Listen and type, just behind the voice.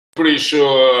Pretty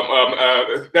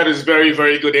sure that is very,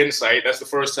 very good insight. That's the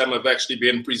first time I've actually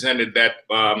been presented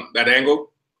that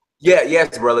angle. Yeah,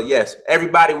 yes, brother. Yes.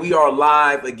 Everybody, we are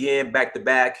live again, back to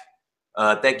back.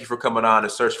 Thank you for coming on the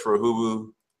Search for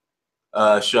Hubu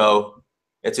show.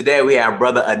 And today we have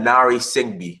brother Anari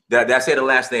Sengbe. Did I say the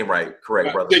last name right?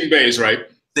 Correct, brother. Sengbe is right.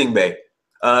 Sengbe.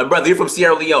 Brother, you're from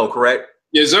Sierra Leone, correct?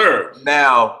 Yes, sir.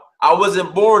 Now, I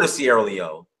wasn't born in Sierra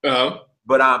Leone,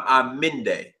 but I'm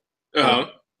Mende.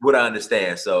 What I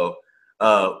understand. So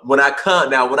when I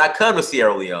come to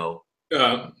Sierra Leone,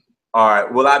 all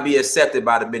right, will I be accepted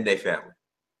by the Mende family?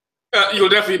 You'll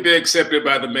definitely be accepted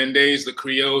by the Mendes, the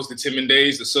Creoles, the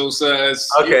Timondes, the Sosas.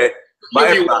 Okay.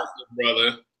 You'll be welcome,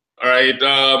 brother. All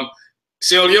right.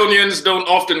 Sierra Leoneans don't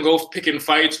often go picking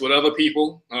fights with other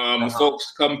people.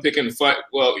 Folks come pick and fight.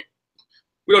 Well,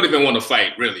 we don't even want to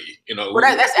fight, really. You know, well,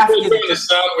 that's African. We're enjoying the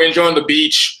sun. We're enjoying the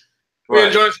beach. We're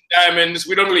enjoying some diamonds.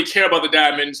 We don't really care about the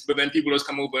diamonds, but then people just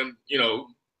come over and,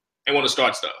 and want to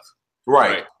start stuff.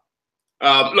 Right.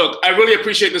 Look, I really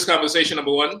appreciate this conversation,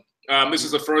 number one. This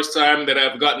is the first time that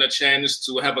I've gotten a chance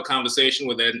to have a conversation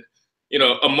with a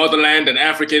motherland and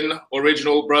African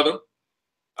original brother.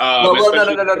 No.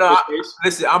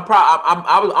 Listen, I'm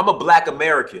a Black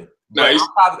American. Nice.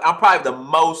 I'm probably the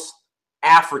most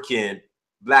African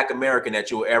Black American that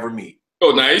you'll ever meet.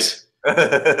 Oh, nice.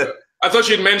 I thought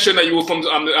you'd mentioned that you were from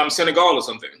Senegal or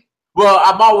something. Well,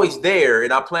 I'm always there,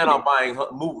 and I plan on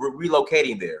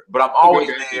relocating there. But I'm always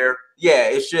there. Yeah,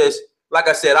 it's just like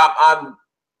I said.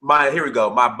 Here we go.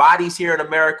 My body's here in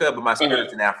America, but my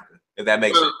spirit's in Africa. If that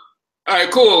makes sense. All right,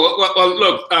 cool. Well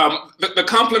look, the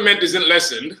compliment isn't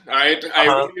lessened. All right, I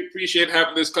really appreciate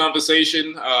having this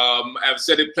conversation. I've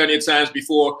said it plenty of times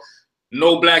before.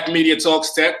 No black media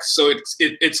talks tech, so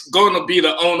it's going to be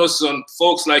the onus on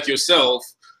folks like yourself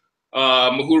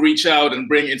who reach out and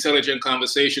bring intelligent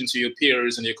conversation to your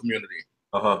peers and your community.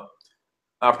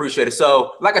 I appreciate it.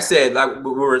 So, like I said, like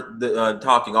we were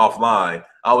talking offline,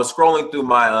 I was scrolling through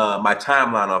my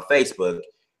timeline on Facebook,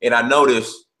 and I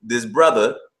noticed this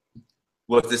brother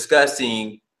was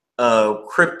discussing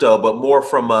crypto, but more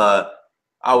from I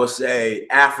would say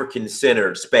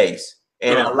African-centered space.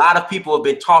 And a lot of people have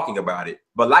been talking about it.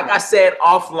 But like I said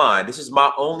offline, this is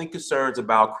my only concerns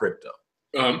about crypto.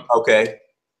 Okay.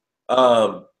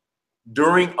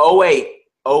 During 08,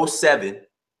 07,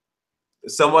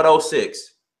 somewhat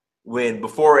 06,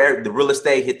 before the real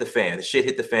estate hit the fan, the shit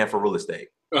hit the fan for real estate.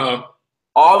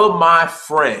 All of my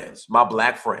friends, my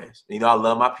Black friends, I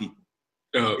love my people.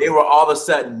 They were all of a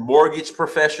sudden mortgage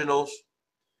professionals.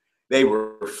 They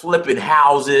were flipping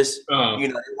houses. They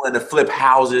wanted to flip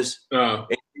houses.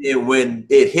 And when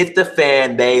it hit the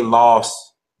fan, they lost.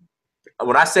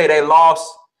 When I say they lost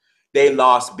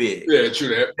big. Yeah, true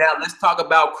that. Now let's talk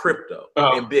about crypto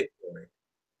and Bitcoin.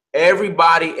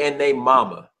 Everybody and their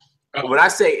mama. When I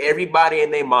say everybody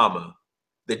and their mama,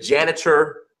 the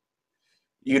janitor,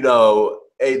 they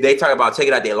talk about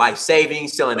taking out their life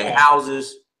savings, selling their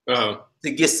houses to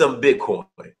get some Bitcoin.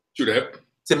 True that.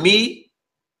 To me,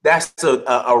 that's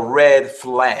a red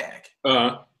flag.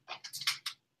 And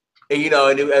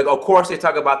of course they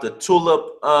talk about the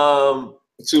tulip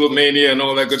mania and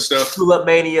all that good stuff. Tulip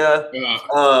mania.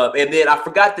 And then I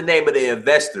forgot the name of the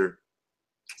investor,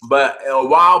 but a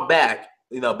while back,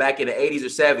 back in the 80s or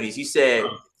 70s, he said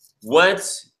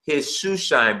once his shoe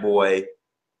shine boy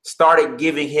started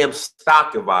giving him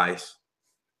stock advice,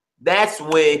 that's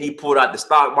when he pulled out the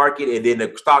stock market, and then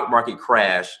the stock market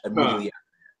crashed immediately.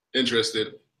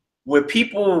 Interested. When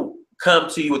people come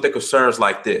to you with their concerns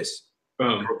like this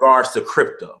in regards to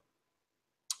crypto,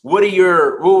 what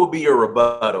would be your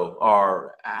rebuttal,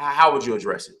 or how would you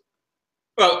address it?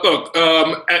 Well, look,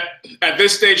 at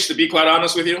this stage, to be quite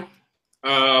honest with you,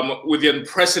 with the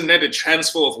unprecedented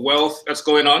transfer of wealth that's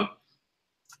going on,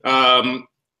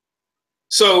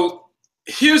 so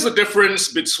here's the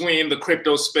difference between the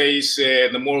crypto space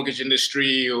and the mortgage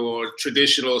industry or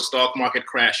traditional stock market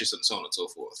crashes and so on and so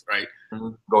forth, right?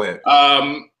 Go ahead.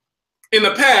 In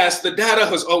the past, the data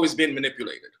has always been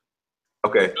manipulated.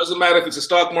 Okay. It doesn't matter if it's a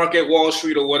stock market, Wall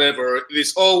Street, or whatever.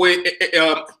 It's always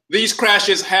these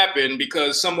crashes happen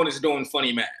because someone is doing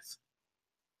funny math,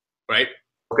 right?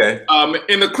 Okay.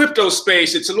 In the crypto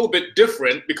space, it's a little bit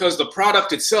different because the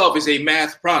product itself is a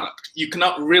math product. You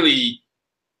cannot really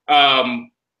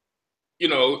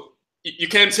you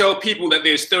can't tell people that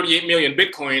there's 38 million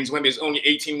Bitcoins when there's only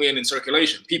 18 million in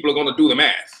circulation. People are going to do the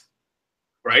math,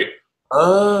 right?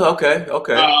 Okay.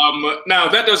 Now,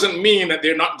 that doesn't mean that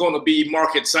they're not going to be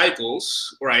market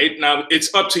cycles, right? Now,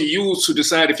 it's up to you to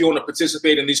decide if you want to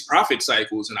participate in these profit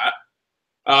cycles or not.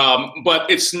 But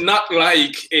it's not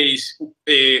like a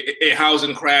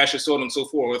housing crash or so on and so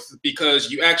forth, because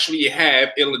you actually have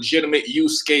a legitimate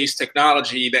use case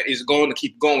technology that is going to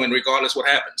keep going regardless what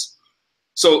happens.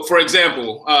 So, for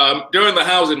example, during the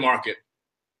housing market,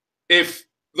 if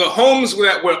the homes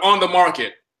that were on the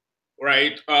market,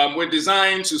 right, were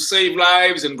designed to save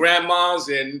lives and grandmas,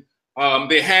 and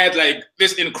they had like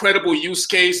this incredible use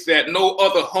case that no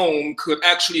other home could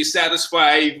actually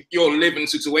satisfy your living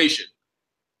situation,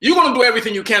 you're going to do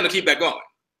everything you can to keep that going.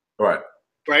 Right.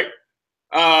 Right.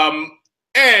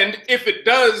 And if it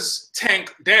does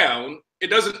tank down, it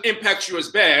doesn't impact you as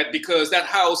bad, because that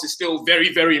house is still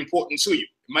very, very important to you.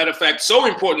 Matter of fact, so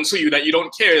important to you that you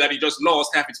don't care that it just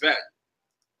lost half its value.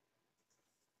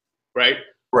 Right.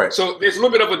 Right. So there's a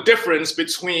little bit of a difference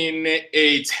between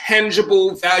a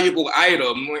tangible, valuable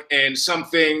item and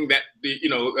something that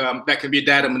that can be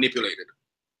data manipulated.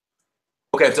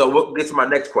 Okay, so we'll get to my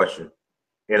next question.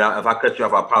 And if I cut you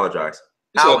off, I apologize.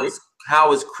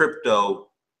 How is crypto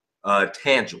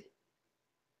tangible?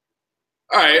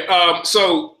 All right.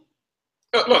 So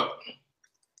look,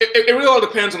 it really all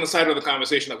depends on the side of the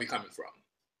conversation that we're coming from.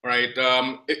 Right.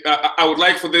 I would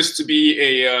like for this to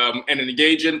be an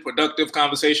engaging, productive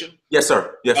conversation. Yes,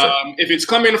 sir. Yes, sir. If it's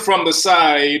coming from the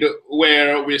side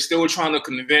where we're still trying to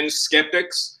convince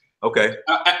skeptics, okay.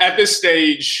 At this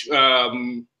stage,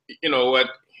 you know what?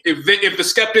 If the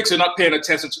skeptics are not paying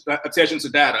attention to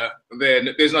data, then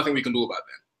there's nothing we can do about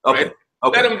that. Okay. Right?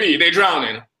 Okay. Let them be. They're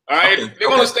drowning. All right. Okay. They're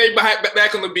going to stay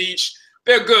back on the beach.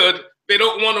 They're good. They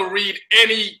don't want to read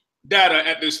any data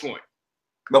at this point.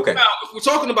 Okay. Now, if we're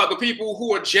talking about the people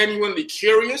who are genuinely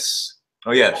curious,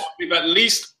 oh yes, we've at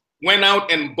least went out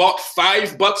and bought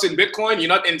 $5 in Bitcoin. You're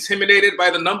not intimidated by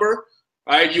the number,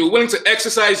 right? You're willing to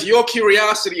exercise your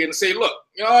curiosity and say, look,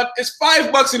 you know what? It's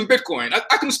 $5 in Bitcoin.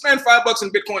 I can spend $5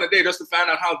 in Bitcoin a day just to find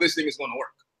out how this thing is going to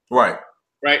work. Right.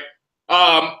 Right.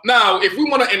 Now, if we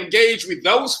want to engage with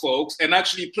those folks and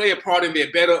actually play a part in their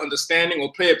better understanding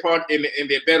or play a part in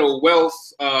their better wealth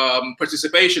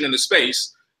participation in the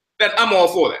space, then I'm all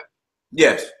for that.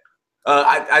 Yes.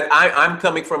 I'm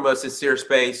coming from a sincere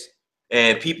space,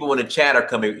 and people in the chat are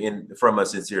coming in from a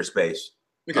sincere space.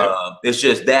 Okay. It's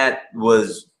just that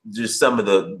was just some of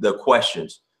the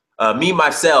questions. Me,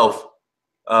 myself,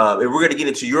 and we're going to get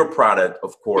into your product,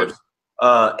 of course.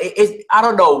 Yeah. I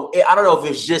don't know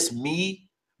if it's just me,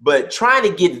 but trying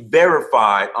to get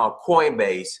verified on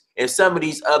Coinbase and some of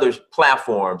these other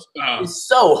platforms is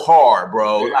so hard,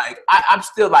 bro. Yeah. Like I'm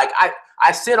still like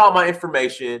I send all my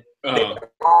information. They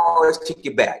always kick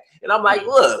it back, and I'm like,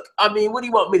 look, I mean, what do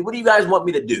you want me? What do you guys want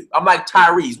me to do? I'm like,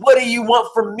 Tyrese, what do you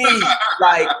want from me?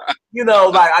 Like, you know,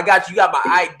 like I got you got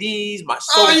my IDs, my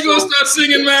social. Oh, you gonna start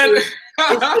singing, man? It's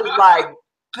just like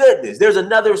goodness. There's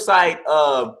another site.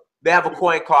 They have a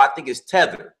coin called, I think it's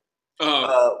Tether,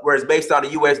 where it's based on the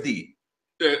USD.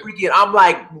 Yeah. I'm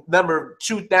like number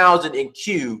 2,000 in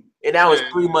queue, and that was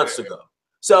 3 months ago.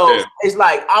 So it's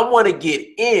like, I want to get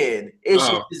in. It's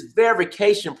just this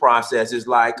verification process is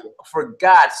like, for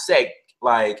God's sake,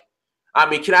 like, I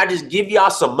mean, can I just give y'all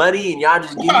some money and y'all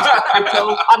just give me some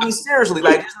crypto? I mean, seriously,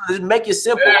 like, just make it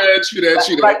simple. Yeah, true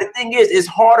that. Like, the thing is, it's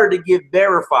harder to get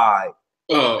verified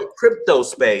in the crypto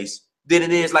space than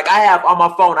it is. Like, I have on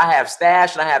my phone, I have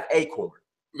Stash and I have Acorn.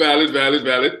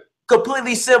 Valid.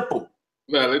 Completely simple.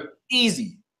 Valid.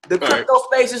 Easy. The crypto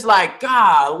space is like,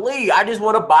 golly, I just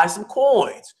want to buy some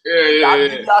coins. I'll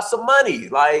give y'all some money.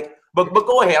 Like, but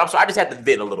go ahead. I'm sorry, I just had to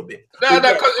vent a little bit. No,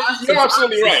 you're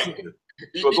absolutely right.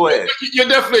 But go ahead. You're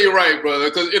definitely right, brother.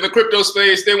 Because in the crypto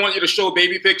space, they want you to show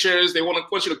baby pictures. They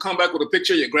want you to come back with a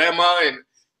picture of your grandma, and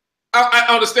I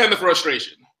understand the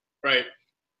frustration, right?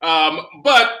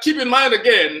 But keep in mind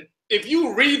again, if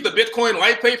you read the Bitcoin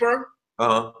white paper.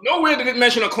 Nowhere did it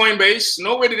mention a Coinbase.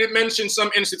 Nowhere did it mention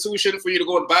some institution for you to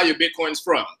go and buy your Bitcoins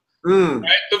from. Right?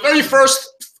 The very first,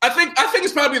 I think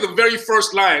it's probably the very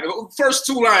first line. The first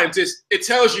 2 lines is it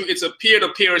tells you it's a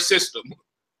peer-to-peer system.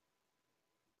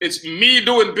 It's me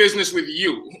doing business with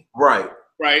you. Right.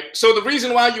 So the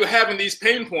reason why you're having these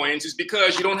pain points is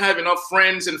because you don't have enough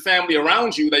friends and family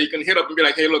around you that you can hit up and be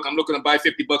like, hey, look, I'm looking to buy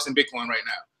 $50 in Bitcoin right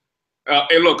now.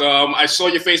 Hey, look, I saw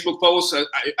your Facebook post.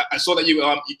 I saw that you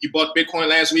bought Bitcoin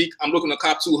last week. I'm looking to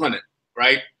cop 200,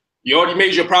 right? You already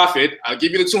made your profit. I'll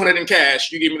give you the 200 in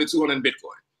cash. You give me the 200 in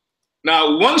Bitcoin.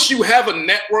 Now, once you have a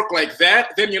network like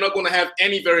that, then you're not going to have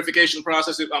any verification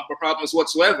processes or problems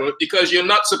whatsoever, because you're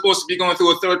not supposed to be going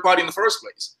through a third party in the first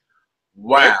place.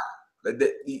 Wow. Right?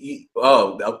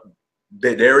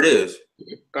 There it is.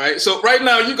 All right. So right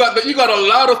now you got a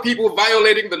lot of people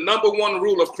violating the #1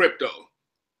 rule of crypto.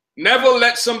 Never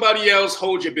let somebody else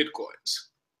hold your Bitcoins,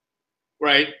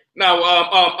 right?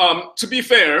 Now, to be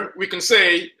fair, we can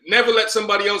say never let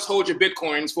somebody else hold your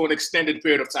Bitcoins for an extended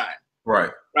period of time.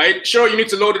 Right. Right. Sure, you need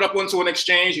to load it up onto an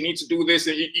exchange. You need to do this,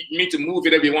 and you need to move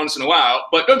it every once in a while.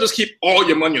 But don't just keep all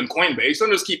your money on Coinbase.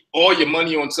 Don't just keep all your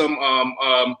money on some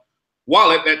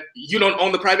wallet that you don't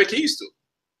own the private keys to.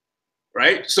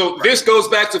 Right. So this goes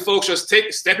back to folks just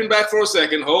stepping back for a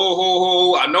second.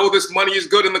 I know this money is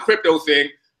good in the crypto thing,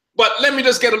 but let me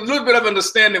just get a little bit of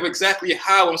understanding of exactly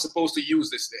how I'm supposed to use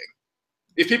this thing.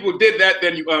 If people did that,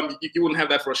 then you wouldn't have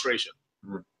that frustration.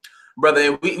 Mm-hmm.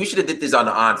 Brother, we should have did this on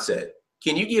the onset.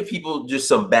 Can you give people just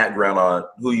some background on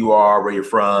who you are, where you're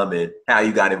from, and how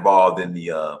you got involved in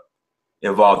the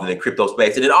crypto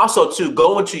space, and then also to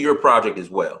go into your project as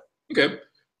well? Okay,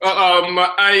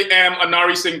 I am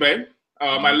Anari Sengbe.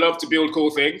 I love to build cool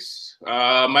things.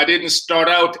 I didn't start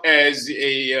out as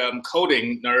a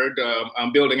coding nerd.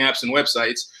 I'm building apps and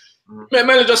websites. I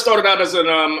mainly just started out as an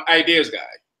ideas guy,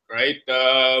 right?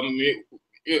 I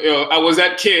was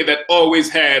that kid that always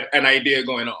had an idea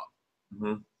going on,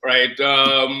 right?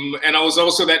 And I was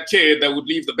also that kid that would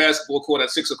leave the basketball court at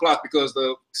 6 o'clock because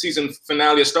the season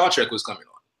finale of Star Trek was coming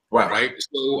on, right?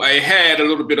 So I had a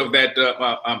little bit of that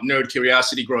nerd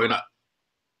curiosity growing up.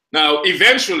 Now,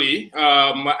 eventually,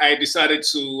 I decided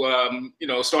to,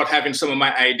 start having some of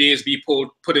my ideas be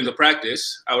put into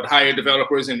practice. I would hire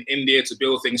developers in India to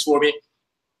build things for me.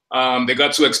 They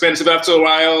got too expensive after a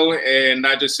while, and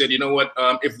I just said, you know what?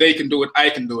 If they can do it, I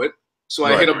can do it. So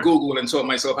I hit up Google and taught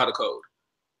myself how to code.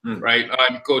 Right?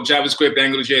 I code JavaScript,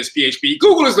 AngularJS, PHP.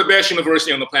 Google is the best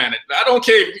university on the planet. I don't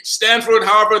care if Stanford,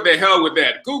 Harvard, the hell with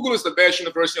that. Google is the best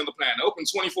university on the planet. Open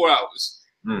 24 hours.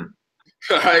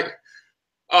 Right?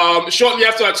 Shortly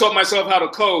after I taught myself how to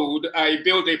code, I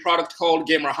built a product called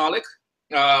Gameraholic.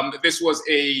 This was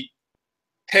a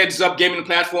heads-up gaming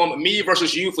platform, me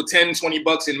versus you for 10, 20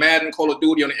 bucks in Madden, Call of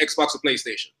Duty on the Xbox or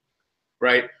PlayStation,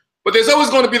 right? But there's always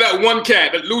going to be that one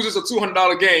cat that loses a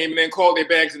 $200 game and then call their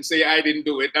banks and say, I didn't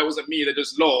do it. That wasn't me that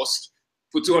just lost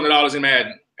for $200 in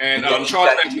Madden. And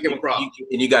chargebacks became a problem.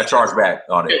 And you got charged back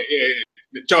on it. Yeah.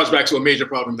 Chargebacks were a major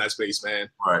problem in that space, man.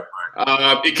 Right.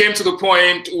 It came to the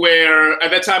point where at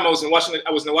that time I was in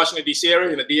the Washington, D.C. area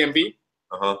in the DMV.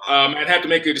 I had to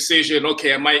make a decision.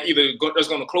 Okay, am I either just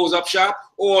going to close up shop,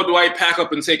 or do I pack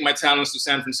up and take my talents to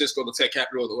San Francisco, the tech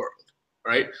capital of the world?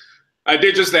 Right. I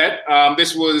did just that.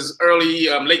 This was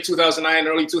late 2009,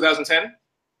 early 2010.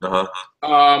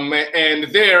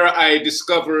 And there I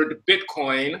discovered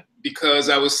Bitcoin because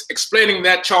I was explaining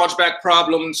that chargeback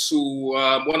problem to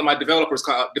one of my developer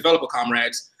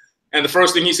comrades, and the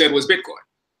first thing he said was Bitcoin.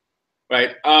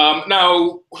 Right.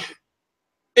 Now,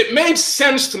 it made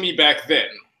sense to me back then,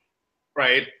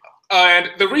 right? And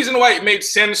the reason why it made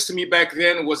sense to me back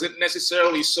then wasn't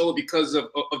necessarily so because of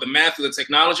the math of the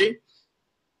technology.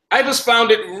 I just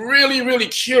found it really, really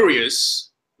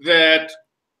curious that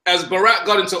as Barack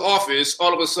got into office,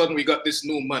 all of a sudden we got this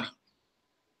new money,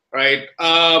 right?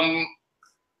 I'm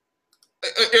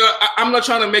not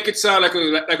trying to make it sound like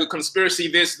a conspiracy,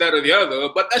 this, that, or the other,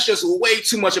 but that's just way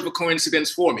too much of a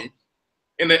coincidence for me.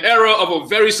 In the era of a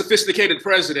very sophisticated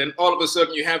president, all of a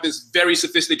sudden you have this very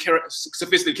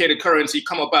sophisticated currency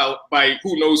come about by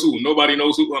who knows who. Nobody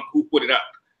knows who put it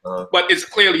out. But it's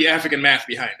clearly African math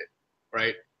behind it,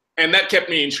 right? And that kept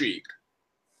me intrigued.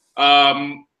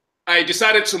 I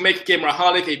decided to make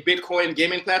Gameraholic a Bitcoin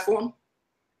gaming platform.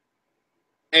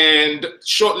 And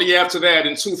shortly after that,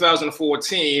 in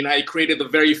 2014, I created the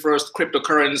very first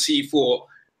cryptocurrency for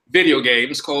video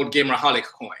games called Gameraholic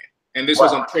Coin. And this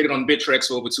was traded on Bittrex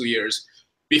for over 2 years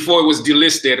before it was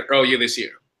delisted earlier this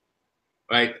year,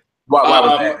 right? Why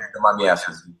was that? Let me ask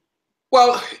you.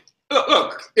 Well,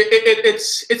 look,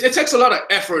 it takes a lot of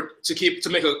effort to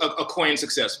make a coin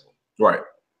successful. Right.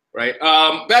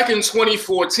 Back in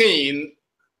 2014,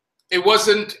 it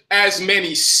wasn't as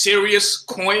many serious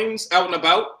coins out and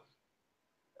about.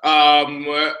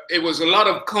 It was a lot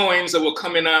of coins that were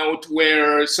coming out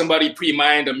where somebody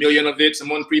pre-mined 1 million of it,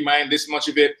 someone pre-mined this much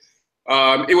of it.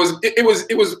 It was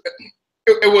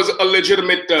a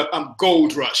legitimate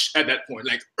gold rush at that point,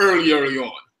 like early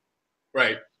on,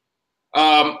 right?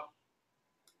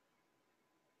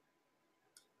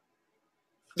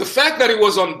 The fact that it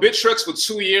was on Bittrex for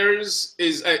 2 years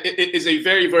is a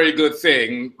very, very good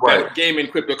thing. Right. That gaming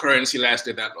cryptocurrency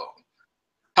lasted that long.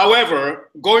 However,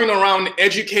 going around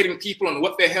educating people on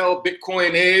what the hell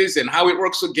Bitcoin is and how it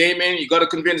works with gaming, you got to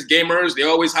convince gamers. They're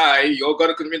always high. You got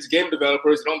to convince game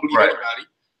developers. They don't believe anybody,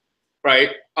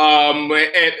 right? And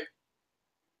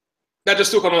that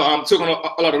just took on a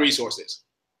lot of resources,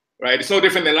 right? It's no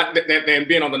different than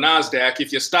being on the NASDAQ.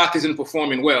 If your stock isn't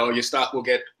performing well, your stock will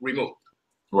get removed.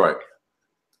 Right.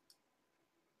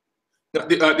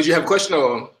 Did you have a question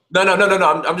or? No.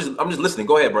 I'm just listening.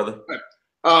 Go ahead, brother.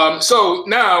 So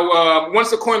now,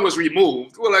 once the coin was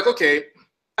removed, we're like, okay,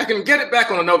 I can get it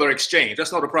back on another exchange.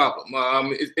 That's not a problem.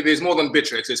 It is more than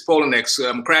Bittrex. It's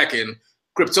Poloniex, Kraken,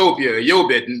 Cryptopia,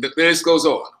 Yobit, and the list goes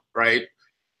on, right?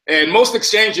 And most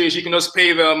exchanges, you can just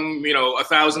pay them,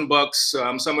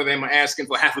 $1,000. Some of them are asking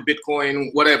for half a Bitcoin,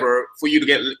 whatever, for you to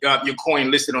get your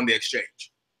coin listed on the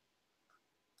exchange.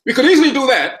 We could easily do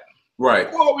that.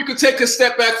 Right. Or we could take a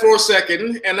step back for a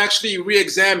second and actually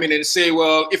re-examine and say,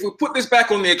 well, if we put this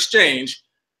back on the exchange,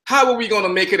 how are we going to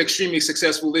make it extremely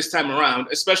successful this time around,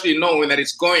 especially knowing that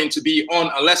it's going to be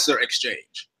on a lesser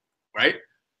exchange, right?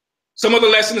 Some of the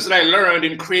lessons that I learned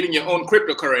in creating your own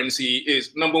cryptocurrency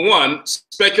is, number one,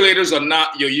 speculators are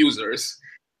not your users.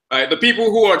 Right? The people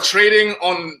who are trading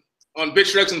on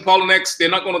Bittrex and Poloniex, they're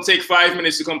not going to take 5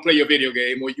 minutes to come play your video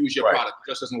game or use your product.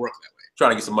 It just doesn't work that way.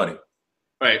 Trying to get some money.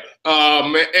 Right.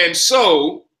 And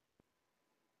so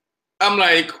I'm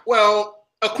like, well,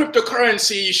 a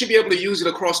cryptocurrency, you should be able to use it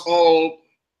across all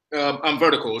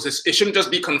verticals. It shouldn't just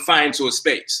be confined to a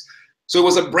space. So it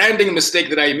was a branding mistake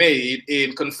that I made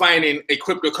in confining a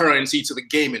cryptocurrency to the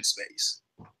gaming space,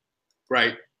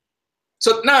 right?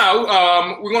 So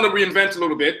now we're going to reinvent a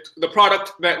little bit. The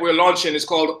product that we're launching is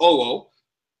called OWO,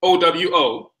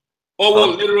 O-W-O.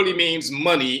 OWO literally means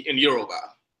money in Yoruba.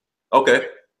 Okay.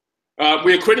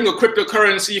 We're creating a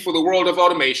cryptocurrency for the world of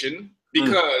automation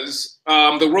because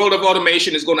the world of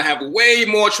automation is going to have way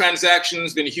more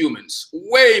transactions than humans,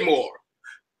 way more.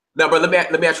 Now, but let me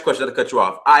ask you a question to cut you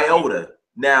off. IOTA.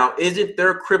 Now, isn't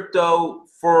there crypto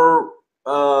for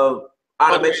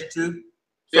automation too?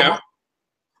 Yeah.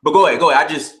 But go ahead. Go ahead.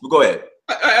 Go ahead.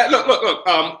 Look.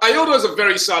 IOTA is a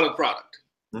very solid product,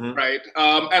 right?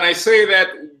 And I say that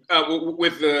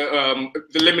with the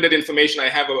limited information I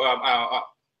have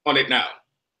on it now,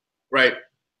 right?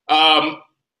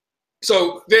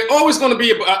 So they're always going to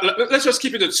be. Let's just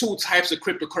keep it to two types of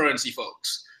cryptocurrency,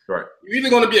 folks. Right. You're either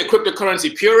going to be a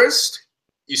cryptocurrency purist.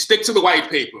 You stick to the white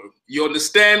paper. You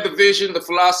understand the vision, the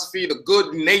philosophy, the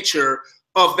good nature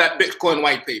of that Bitcoin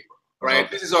white paper,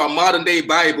 right? This is our modern day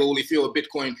Bible if you're a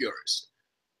Bitcoin purist,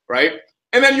 right?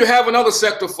 And then you have another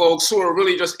sector of folks who are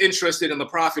really just interested in the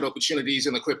profit opportunities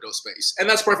in the crypto space, and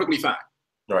that's perfectly fine.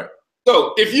 Right.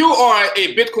 So if you are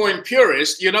a Bitcoin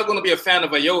purist, you're not going to be a fan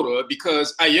of IOTA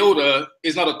because IOTA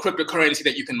is not a cryptocurrency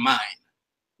that you can mine.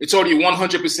 It's already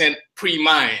 100%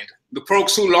 pre-mined. The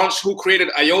folks who created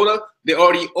IOTA, they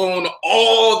already own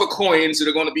all the coins that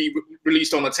are going to be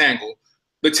released on the Tangle.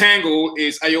 The Tangle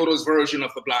is IOTA's version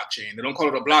of the blockchain. They don't call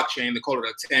it a blockchain, they call it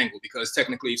a Tangle because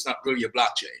technically it's not really a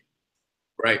blockchain,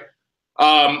 right?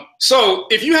 So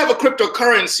if you have a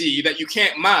cryptocurrency that you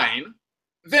can't mine,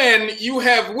 then you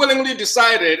have willingly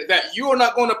decided that you are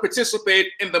not going to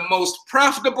participate in the most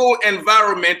profitable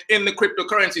environment in the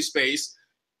cryptocurrency space.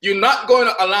 You're not going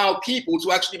to allow people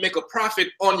to actually make a profit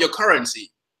on your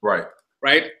currency. Right.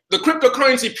 Right? The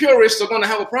cryptocurrency purists are going to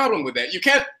have a problem with that. You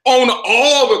can't own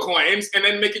all the coins and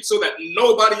then make it so that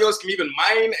nobody else can even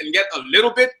mine and get a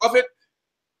little bit of it.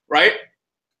 Right?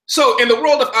 So in the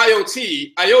world of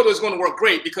IoT, IOTA is going to work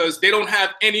great because they don't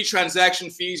have any transaction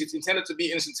fees. It's intended to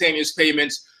be instantaneous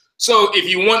payments. So if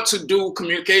you want to do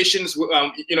communications, you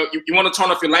want to turn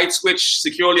off your light switch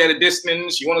securely at a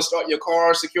distance, you want to start your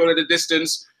car securely at a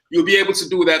distance, you'll be able to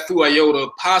do that through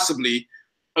IOTA, possibly,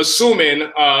 assuming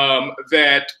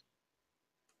that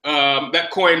that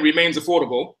coin remains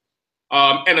affordable,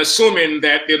 and assuming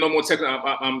that there are no more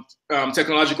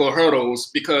technological hurdles,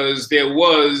 because there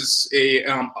was a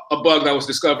bug that was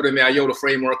discovered in the IOTA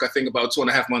framework, I think about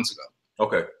 2.5 months ago.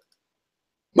 Okay.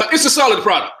 But it's a solid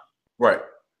product. Right.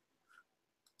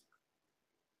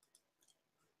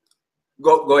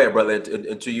 Go ahead, brother,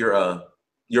 into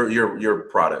your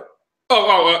product.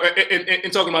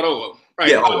 In talking about OWO, right?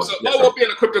 Yeah, OWO. So OWO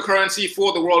being a cryptocurrency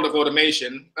for the world of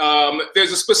automation,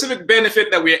 there's a specific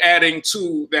benefit that we're adding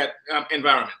to that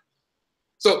environment.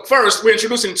 So first, we're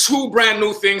introducing 2 brand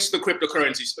new things to the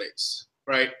cryptocurrency space,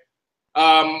 right?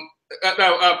 I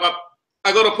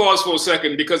got to pause for a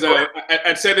second because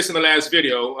I said this in the last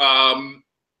video.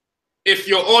 If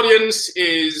your audience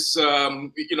is,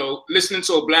 listening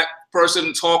to a Black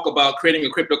person talk about creating a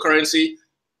cryptocurrency,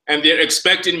 and they're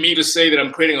expecting me to say that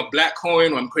I'm creating a Black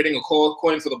coin or I'm creating a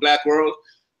coin for the Black world,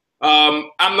 I'm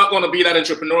not going to be that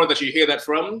entrepreneur that you hear that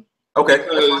from. Okay.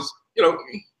 Because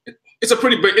it's a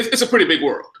pretty big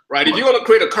world, right? If you're going to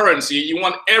create a currency, you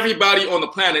want everybody on the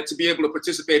planet to be able to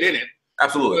participate in it.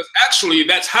 Absolutely. Because actually,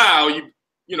 that's how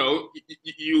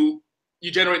you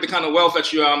generate the kind of wealth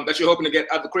that you're hoping to get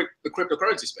out of the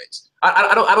cryptocurrency space.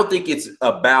 I don't think it's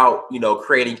about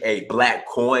creating a Black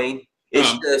coin.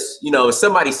 It's just, you know,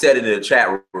 somebody said it in the chat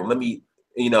room. Let me,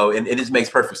 you know, and this makes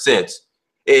perfect sense.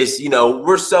 Is, you know,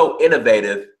 we're so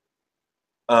innovative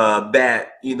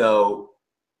that, you know,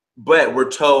 but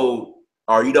we're told,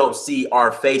 or you don't see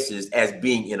our faces as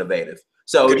being innovative.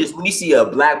 So just when you see a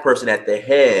black person at the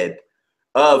head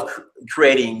of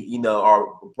creating, you know,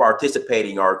 or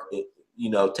participating, or, you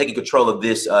know, taking control of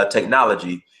this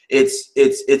technology,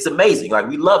 it's amazing. Like,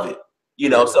 we love it. You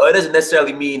know, so it doesn't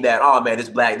necessarily mean that, oh man, this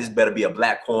better be a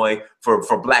black coin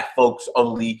for black folks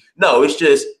only. No, it's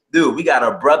just, dude, we got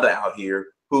a brother out here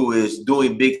who is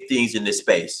doing big things in this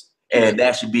space, and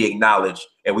that should be acknowledged,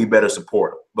 and we better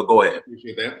support him. But go ahead. I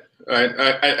appreciate that.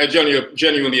 I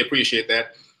genuinely appreciate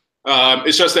that.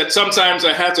 It's just that sometimes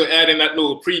I have to add in that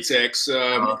little pretext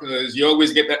because you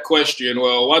always get that question,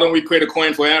 well, why don't we create a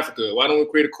coin for Africa? Why don't we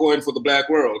create a coin for the black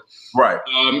world? Right.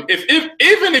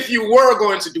 Even if you were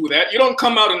going to do that, you don't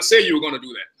come out and say you were going to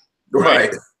do that.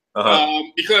 Right.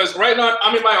 Because right now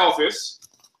I'm in my office,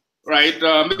 right?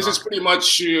 This is pretty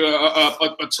much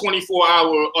a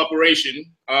 24-hour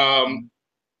operation.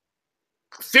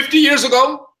 50 years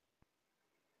ago,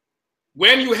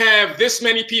 when you have this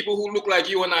many people who look like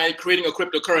you and I creating a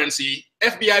cryptocurrency,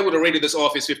 FBI would have raided this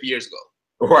office 50 years ago.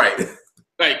 Right.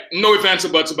 Like, no ifs or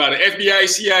buts about it. FBI,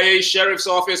 CIA, sheriff's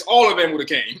office, all of them would have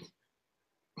came.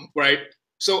 Right.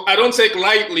 So I don't take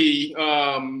lightly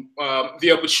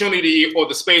the opportunity or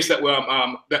the space that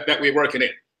we're working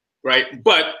in. Right.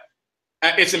 But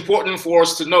it's important for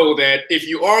us to know that if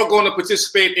you are going to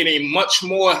participate in a much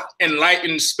more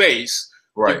enlightened space,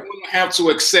 right, you're going to have to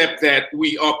accept that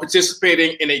we are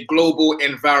participating in a global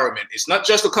environment. It's not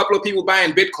just a couple of people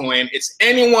buying Bitcoin. It's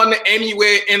anyone,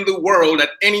 anywhere in the world at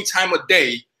any time of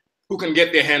day who can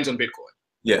get their hands on Bitcoin.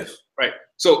 Yes. Right.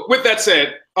 So with that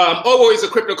said, OWO is a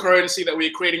cryptocurrency that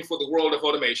we're creating for the world of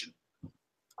automation.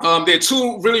 There are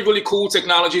two really, really cool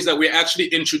technologies that we're actually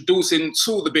introducing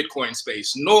to the Bitcoin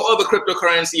space. No other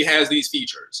cryptocurrency has these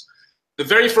features. The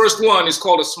very first one is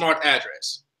called a smart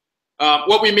address.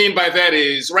 What we mean by that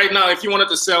is, right now, if you wanted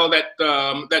to sell that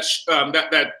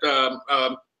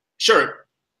shirt,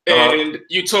 and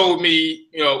you told me,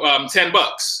 you know,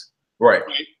 $10, right,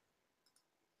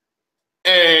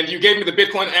 and you gave me the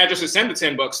Bitcoin address to send the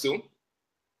 $10 to.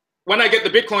 When I get the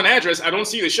Bitcoin address, I don't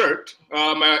see the shirt.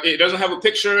 It doesn't have a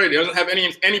picture. It doesn't have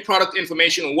any product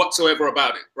information whatsoever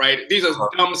about it. Right? These are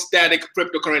dumb static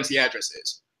cryptocurrency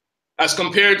addresses, as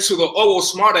compared to the OWO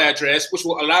smart address, which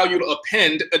will allow you to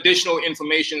append additional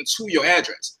information to your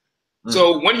address.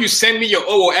 So when you send me your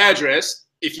OWO address,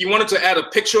 if you wanted to add a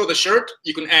picture of the shirt,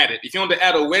 you can add it. If you want to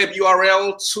add a web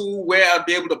URL to where I'd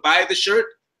be able to buy the shirt,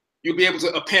 you'll be able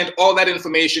to append all that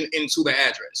information into the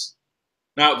address.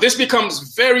 Now, this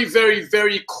becomes very, very,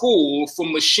 very cool for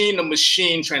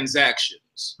machine-to-machine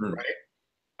transactions, right?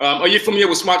 Are you familiar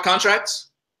with smart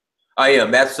contracts? I am.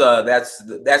 That's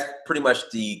pretty much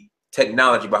the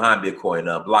technology behind Bitcoin,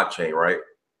 blockchain, right?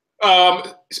 Am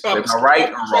I right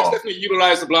or wrong? Definitely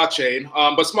utilize the blockchain,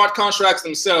 but smart contracts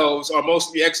themselves are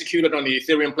mostly executed on the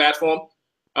Ethereum platform.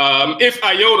 If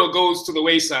IOTA goes to the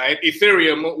wayside,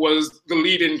 Ethereum was the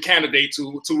leading candidate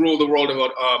to rule the world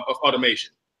of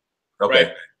automation. Okay.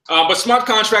 Right? But smart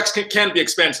contracts can be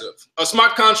expensive. A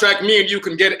smart contract, me and you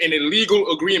can get in a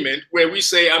legal agreement where we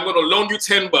say, I'm going to loan you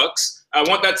 $10. I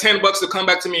want that $10 to come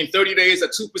back to me in 30 days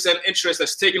at 2% interest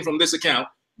that's taken from this account.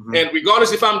 And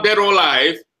regardless if I'm dead or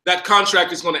alive, that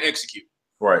contract is going to execute.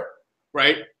 Right.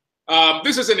 Right.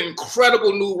 This is an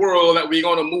incredible new world that we're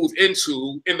going to move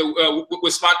into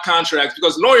with smart contracts,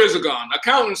 because lawyers are gone,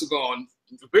 accountants are gone.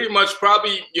 Pretty much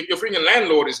probably your freaking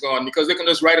landlord is gone, because they can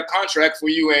just write a contract for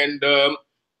you, and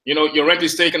you know, your rent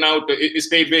is taken out, it's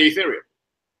paid via Ethereum,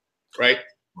 right?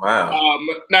 Wow.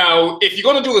 Now, if you're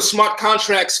going to do the smart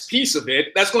contracts piece of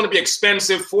it, that's going to be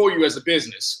expensive for you as a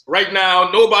business. Right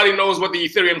now, nobody knows what the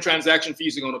Ethereum transaction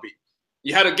fees are going to be.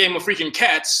 You had a game of freaking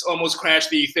cats almost crash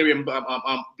the Ethereum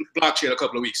blockchain a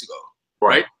couple of weeks ago,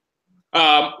 right?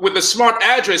 With the smart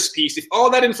address piece, if all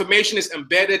that information is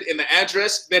embedded in the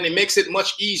address, then it makes it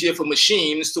much easier for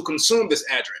machines to consume this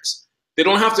address. They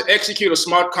don't have to execute a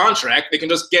smart contract. They can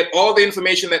just get all the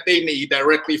information that they need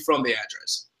directly from the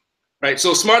address, right?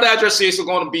 So smart addresses are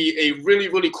going to be a really,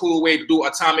 really cool way to do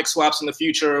atomic swaps in the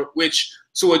future, which,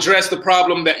 to address the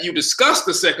problem that you discussed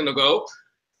a second ago,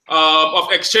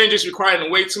 of exchanges requiring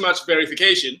way too much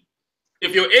verification.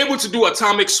 If you're able to do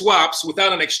atomic swaps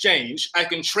without an exchange, I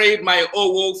can trade my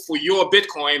OWO for your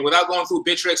Bitcoin without going through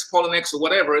Bittrex, Poloniex, or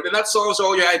whatever, then that solves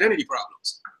all your identity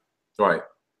problems. Right.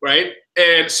 Right?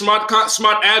 And smart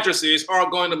addresses are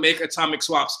going to make atomic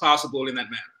swaps possible in that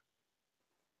manner.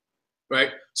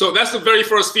 Right. So that's the very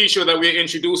first feature that we're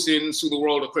introducing to the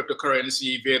world of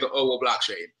cryptocurrency via the OWO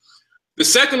blockchain. The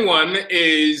second one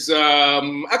is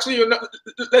actually,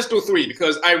 let's do 3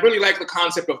 because I really like the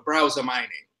concept of browser mining.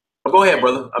 Go ahead,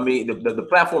 brother. I mean, the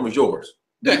platform is yours.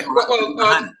 Yeah.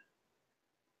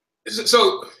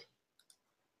 So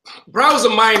browser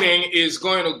mining is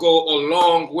going to go a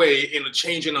long way in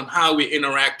changing on how we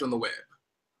interact on the web.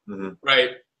 Mm-hmm.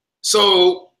 Right.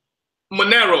 So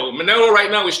Monero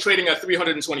right now is trading at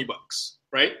 $320,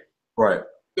 right? Right.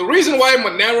 The reason why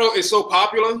Monero is so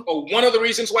popular, or one of the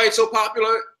reasons why it's so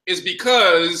popular, is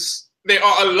because there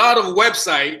are a lot of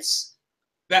websites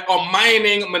that are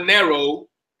mining Monero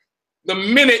the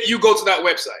minute you go to that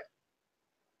website.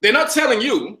 They're not telling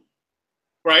you,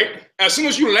 right? As soon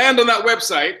as you land on that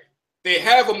website, they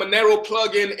have a Monero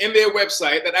plugin in their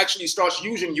website that actually starts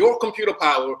using your computer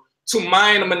power to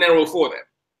mine Monero for them.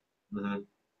 Mm-hmm.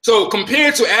 So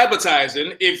compared to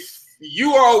advertising, if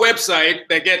you are a website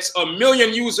that gets 1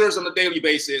 million users on a daily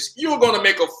basis, you're going to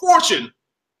make a fortune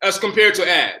as compared to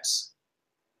ads.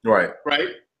 Right. Right.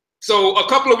 So a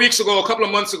couple of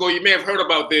months ago, you may have heard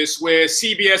about this, where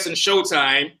CBS and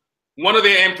Showtime, one of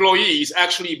their employees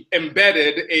actually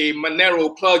embedded a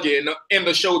Monero plugin in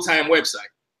the Showtime website.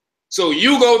 So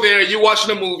you go there, you're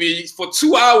watching a movie for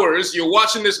 2 hours, you're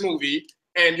watching this movie,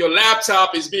 and your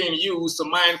laptop is being used to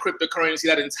mine cryptocurrency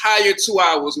that entire 2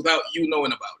 hours without you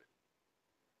knowing about it.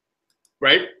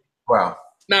 Right? Wow.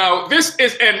 Now, this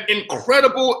is an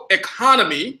incredible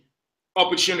economy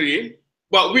opportunity,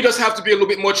 but we just have to be a little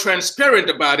bit more transparent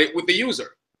about it with the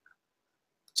user.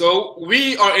 So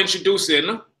we are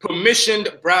introducing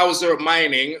permissioned browser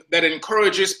mining that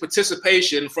encourages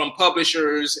participation from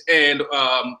publishers and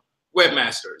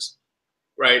webmasters,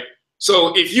 right?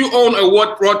 So if you own a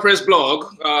WordPress blog,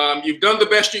 you've done the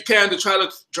best you can to try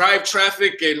to drive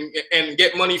traffic and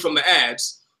get money from the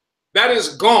ads. That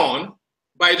is gone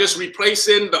by just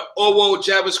replacing the OWO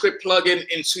JavaScript plugin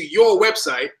into your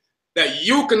website that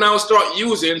you can now start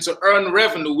using to earn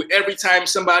revenue every time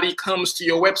somebody comes to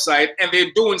your website, and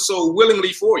they're doing so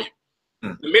willingly for you.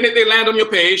 The minute they land on your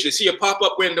page, they see a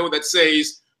pop-up window that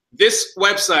says, this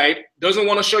website doesn't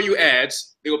want to show you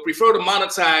ads. They would prefer to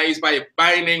monetize by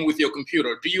binding with your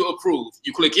computer. Do you approve?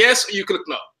 You click yes or you click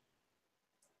no,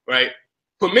 right?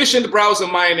 Permissioned browser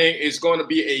mining is going to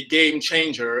be a game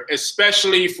changer,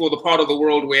 especially for the part of the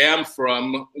world where I'm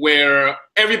from, where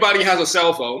everybody has a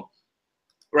cell phone,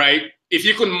 right? If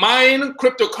you can mine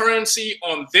cryptocurrency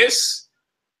on this,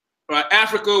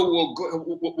 Africa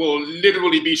will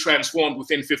literally be transformed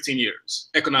within 15 years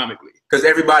economically. Because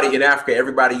everybody in Africa,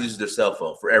 everybody uses their cell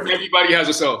phone for everything. Everybody has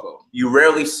a cell phone. You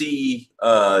rarely see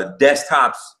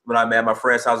desktops. When I'm at my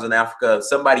friend's house in Africa,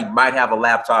 somebody might have a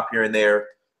laptop here and there.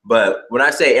 But when I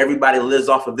say everybody lives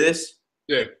off of this,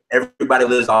 yeah, everybody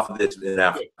lives off of this in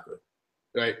Africa.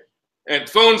 Right. And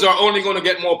phones are only going to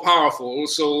get more powerful.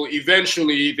 So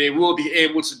eventually they will be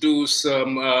able to do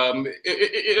some,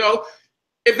 you know,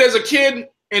 if there's a kid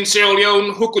in Sierra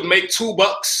Leone who could make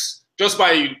 $2 just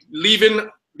by leaving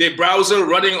their browser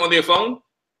running on their phone,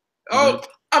 oh,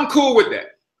 I'm cool with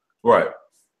that. Right.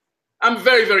 I'm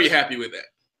very, very happy with that.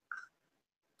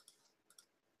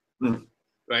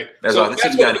 Right. That's one of the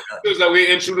features that we're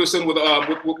introducing with the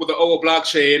OWO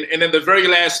blockchain. And then the very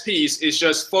last piece is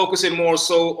just focusing more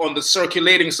so on the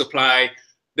circulating supply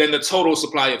than the total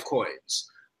supply of coins.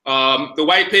 The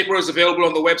white paper is available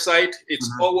on the website. It's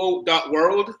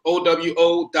owo.world,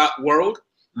 OWO.world.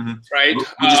 Right.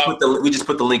 We just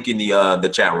put the link in the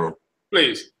chat room.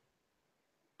 Please.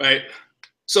 Right.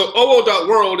 So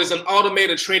owo.world is an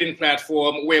automated trading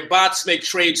platform where bots make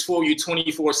trades for you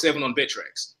 24/7 on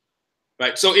Bittrex.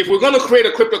 Right. So if we're going to create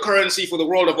a cryptocurrency for the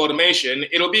world of automation,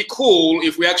 it'll be cool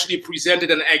if we actually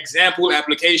presented an example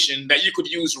application that you could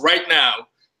use right now.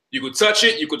 You could touch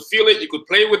it, you could feel it, you could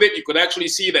play with it, you could actually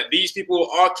see that these people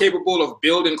are capable of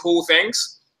building cool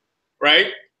things,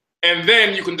 right? And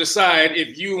then you can decide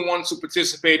if you want to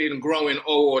participate in growing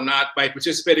OWO or not by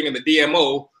participating in the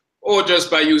DMO or just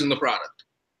by using the product.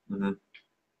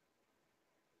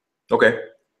 Okay.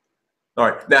 All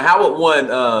right. Now, how would one,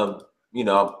 you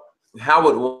know, how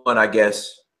would one, I guess,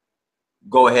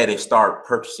 go ahead and start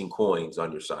purchasing coins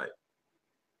on your site?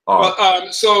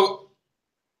 So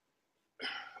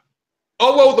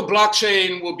OWO, the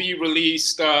blockchain, will be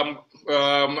released. I'm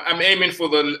aiming for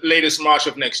the latest March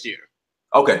of next year.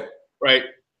 Okay. Right.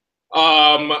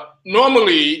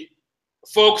 Normally,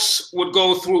 folks would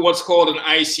go through what's called an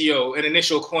ICO, an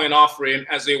initial coin offering,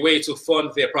 as a way to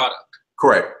fund their product.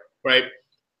 Correct. Right.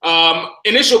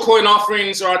 Initial coin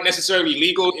offerings aren't necessarily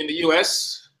legal in the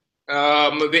US.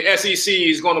 The SEC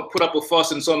is going to put up a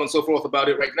fuss and so on and so forth about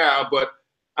it right now, but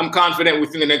I'm confident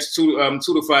within the next 2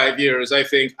 to 5 years, I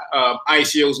think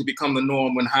ICOs will become the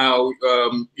norm on how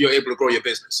you're able to grow your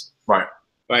business. Right.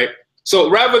 Right. So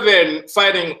rather than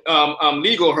fighting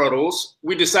legal hurdles,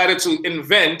 we decided to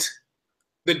invent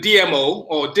the DMO,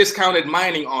 or discounted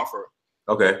mining offer.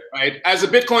 Okay. Right. As a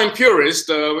Bitcoin purist,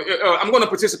 I'm going to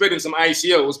participate in some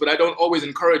ICOs, but I don't always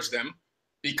encourage them,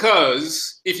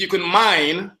 because if you can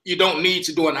mine, you don't need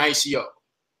to do an ICO.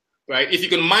 Right. If you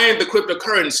can mine the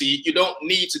cryptocurrency, you don't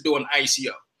need to do an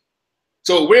ICO.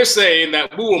 So we're saying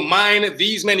that we will mine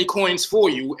these many coins for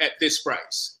you at this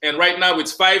price. And right now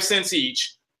it's 5 cents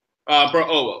each per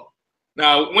OO.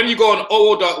 Now, when you go on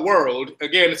OO.world,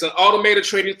 again, it's an automated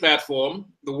trading platform.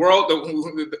 The world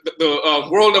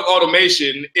of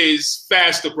automation is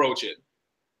fast approaching,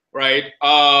 right?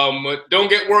 Don't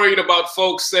get worried about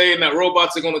folks saying that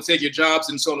robots are going to take your jobs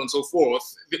and so on and so forth.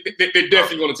 They're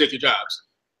definitely going to take your jobs,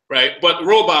 right? But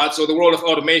robots, or the world of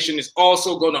automation, is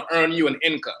also going to earn you an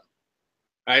income,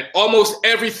 right? Almost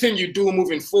everything you do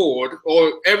moving forward,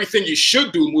 or everything you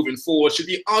should do moving forward, should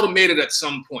be automated at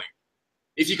some point.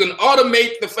 If you can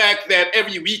automate the fact that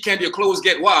every weekend your clothes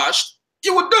get washed,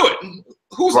 you would do it.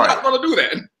 Who's not going to do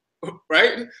that,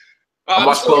 right?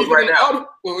 So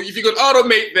if you can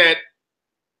automate that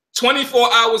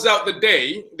 24 hours out the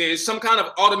day, there's some kind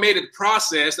of automated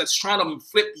process that's trying to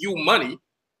flip you money,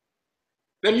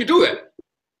 then you do that,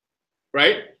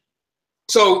 right?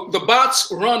 So the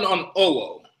bots run on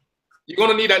OO. You're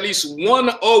going to need at least 1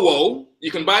 OO.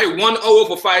 You can buy 1 OO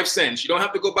for 5 cents. You don't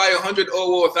have to go buy 100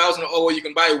 OO or 1,000 OO. You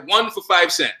can buy 1 for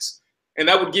 5 cents. And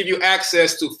that would give you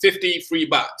access to 50 free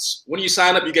bots. When you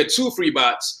sign up, you get 2 free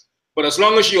bots. But as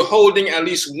long as you're holding at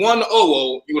least 1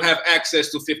 OO, you will have access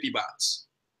to 50 bots.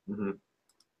 Mm-hmm.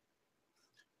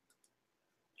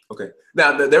 Okay.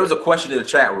 Now, there was a question in the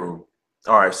chat room.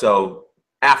 All right. So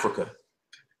Africa.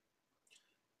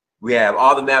 We have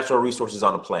all the natural resources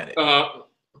on the planet.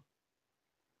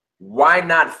 Why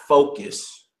not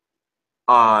focus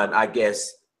on, I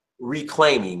guess,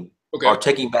 reclaiming or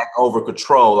taking back over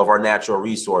control of our natural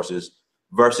resources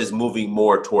versus moving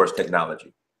more towards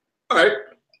technology? All right.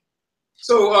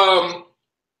 So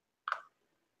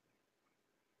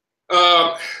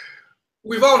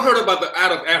we've all heard about the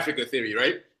out of Africa theory,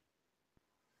 right?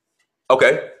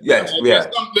 Okay. Yes. Yeah.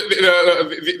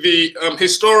 The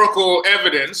historical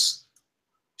evidence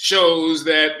shows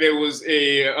that there was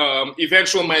a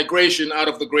eventual migration out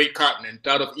of the great continent,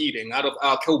 out of Eden, out of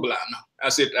Al-Qublan,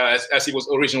 as he was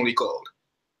originally called.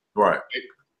 Right.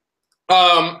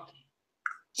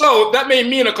 So that may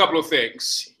mean a couple of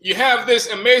things. You have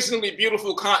this amazingly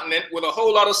beautiful continent with a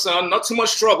whole lot of sun, not too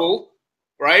much trouble,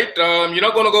 right? You're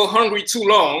not going to go hungry too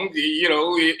long. You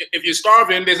know, if you're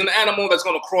starving, there's an animal that's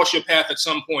going to cross your path at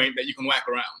some point that you can whack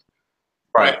around.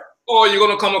 Right. Or you're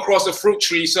going to come across a fruit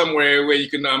tree somewhere where you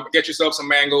can get yourself some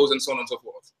mangoes and so on and so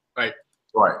forth, right?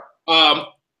 Right.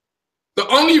 The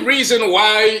only reason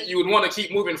why you would want to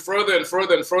keep moving further and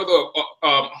further and further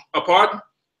apart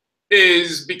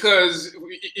is because,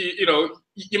 you know,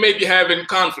 you may be having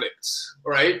conflicts,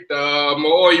 right?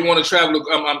 Or you want to travel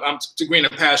to greener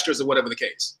pastures or whatever the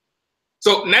case.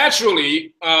 So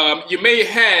naturally, you may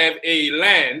have a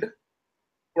land,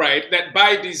 right, that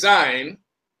by design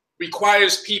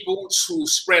requires people to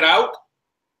spread out,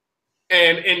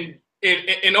 and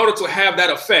in order to have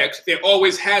that effect, there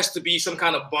always has to be some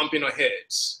kind of bump in our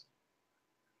heads,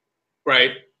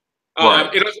 right?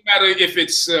 It doesn't matter if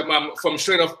it's from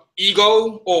straight up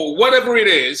ego or whatever it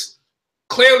is.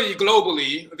 Clearly,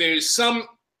 globally, there's some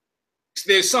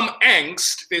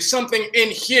angst. There's something in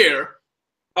here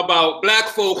about Black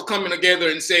folk coming together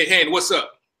and say, "Hey, what's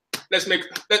up? Let's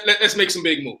make some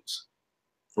big moves."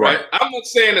 Right. I'm not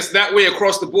saying it's that way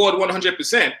across the board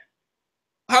 100%.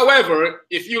 However,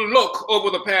 if you look over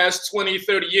the past 20,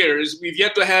 30 years, we've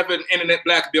yet to have an internet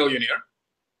Black billionaire,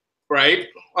 right?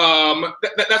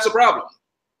 That's a problem,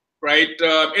 right?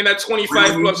 In that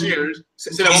 25 plus years.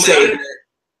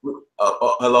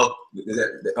 Hello?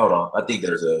 Hold on. I think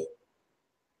there's a...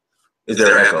 Is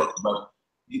there an echo?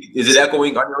 Is it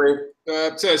echoing on your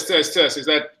end? Test. Is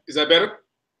that better?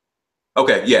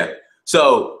 Okay, yeah.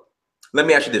 So... let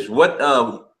me ask you this: what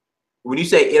when you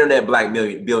say internet Black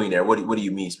billionaire, what do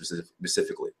you mean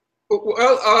specifically?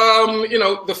 Well, you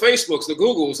know, the Facebooks, the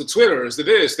Googles, the Twitters, the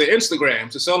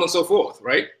Instagrams, and so on and so forth,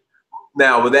 right?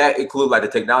 Now, would that include like the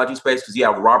technology space? Because you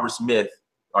have Robert Smith.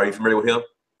 Are you familiar with him?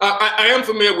 I am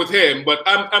familiar with him, but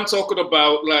I'm talking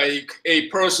about like a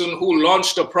person who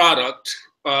launched a product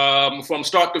from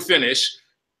start to finish.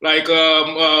 Like,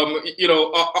 you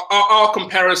know, our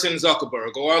comparison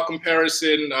Zuckerberg, or our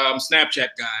comparison Snapchat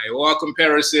guy, or our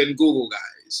comparison Google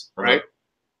guys, right?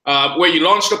 where you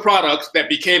launched a product that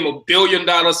became a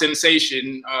billion-dollar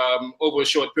sensation over a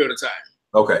short period of time.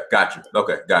 Okay, got you.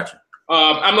 Okay, got you.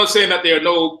 I'm not saying that there are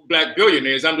no black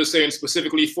billionaires. I'm just saying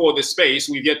specifically for this space,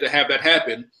 we've yet to have that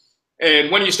happen.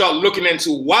 And when you start looking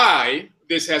into why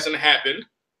this hasn't happened,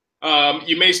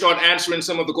 you may start answering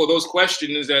some of those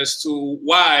questions as to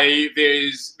why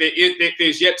there's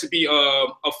yet to be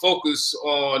a focus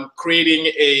on creating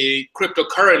a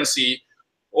cryptocurrency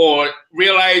or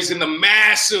realizing the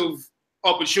massive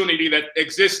opportunity that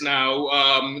exists now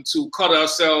to cut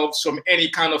ourselves from any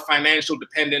kind of financial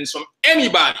dependence from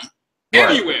anybody,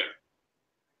 anywhere,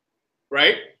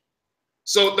 right?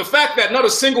 So the fact that not a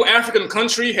single African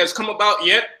country has come about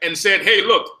yet and said, hey,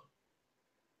 look,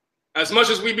 as much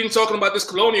as we've been talking about this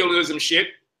colonialism shit,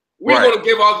 we're going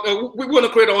to we're going to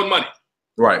create our own money.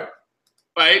 Right.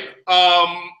 Right.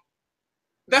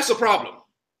 That's a problem.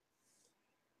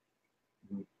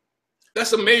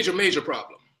 That's a major, major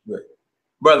problem. Right.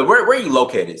 Brother, where are you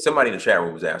located? Somebody in the chat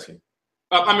room was asking.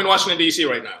 I'm in Washington, D.C.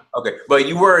 right now. Okay. But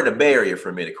you were in the Bay Area for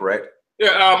a minute, correct?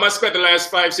 Yeah. I spent the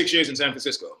last 5-6 years in San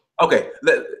Francisco. Okay.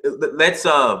 Let's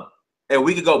and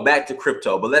we could go back to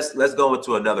crypto, but let's go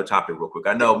into another topic real quick.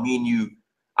 I know me and you,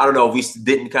 I don't know if we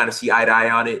didn't kind of see eye to eye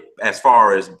on it as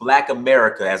far as Black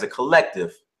America as a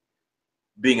collective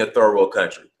being a third world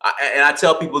country. And I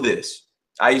tell people this.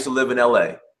 I used to live in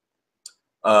LA.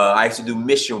 I used to do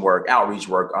mission work, outreach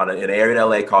work in an area in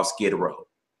LA called Skid Row.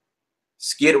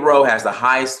 Skid Row has the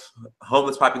highest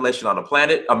homeless population on the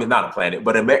planet. I mean, not a planet,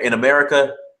 but in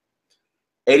America,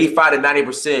 85 to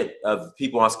 90% of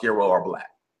people on Skid Row are Black.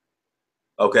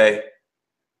 Okay.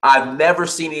 I've never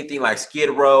seen anything like Skid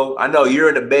Row. I know you're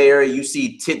in the Bay Area, you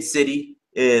see Tent City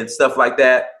and stuff like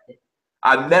that.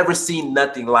 I've never seen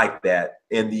nothing like that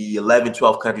in the 11,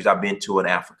 12 countries I've been to in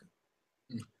Africa.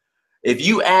 If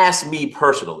you ask me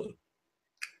personally,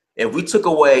 if we took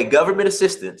away government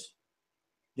assistance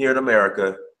here in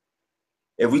America,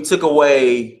 if we took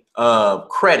away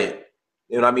credit,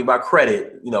 you know what I mean by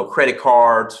credit, you know, credit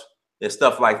cards and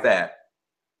stuff like that,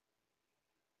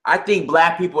 I think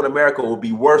Black people in America will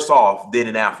be worse off than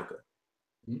in Africa.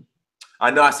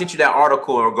 I know I sent you that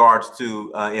article in regards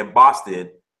to in Boston,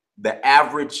 the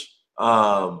average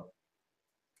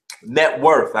net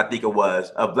worth, I think it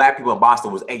was, of Black people in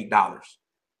Boston was $8.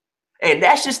 And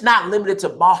that's just not limited to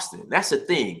Boston. That's the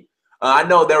thing. I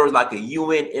know there was like a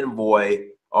UN envoy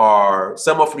or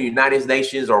someone from the United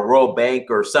Nations or World Bank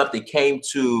or something came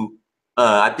to,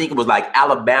 I think it was like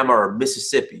Alabama or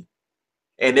Mississippi.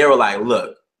 And they were like,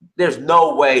 look, there's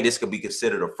no way this could be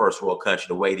considered a first world country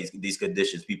the way these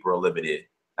conditions people are living in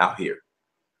out here.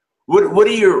 What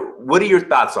are your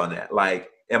thoughts on that?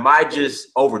 Like, am I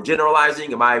just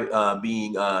overgeneralizing? Am I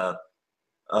being I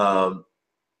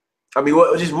mean,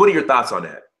 what are your thoughts on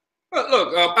that?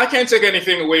 Look, I can't take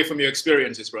anything away from your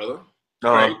experiences, brother.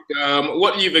 Right?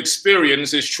 What you've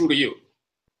experienced is true to you,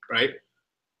 right?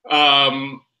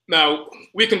 Now,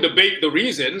 we can debate the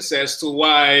reasons as to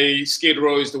why Skid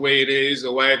Row is the way it is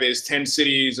or why there's 10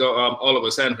 cities all over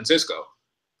San Francisco.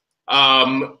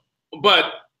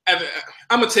 But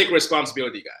I'm going to take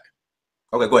responsibility, guy.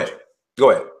 Okay, go ahead. Go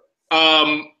ahead.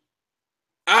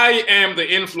 I am the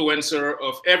influencer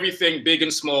of everything big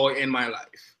and small in my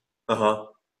life.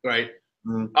 Right?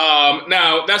 Mm-hmm.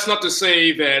 Now, that's not to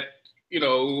say that, you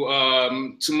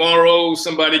know, tomorrow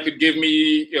somebody could give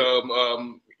me,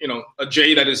 you know, a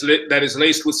J that is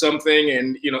laced with something,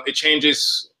 and you know, it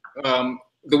changes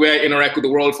the way I interact with the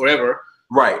world forever.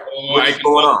 Right. Or I can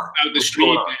walk out the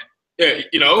street. And,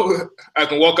 you know, I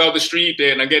can walk out the street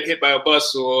and I get hit by a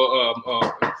bus or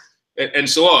and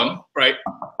so on. Right.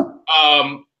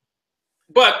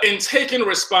 But in taking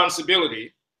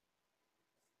responsibility,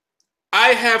 I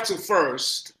have to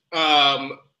first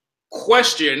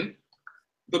question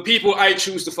the people I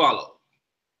choose to follow.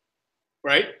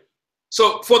 Right.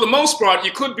 So for the most part,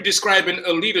 you could be describing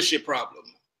a leadership problem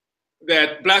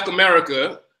that Black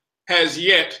America has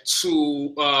yet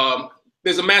to,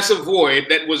 there's a massive void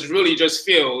that was really just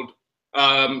filled,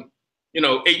 you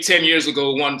know, 8-10 years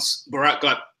ago once Barack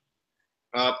got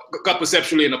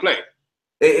perceptually in the play.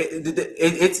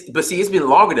 But see, it's been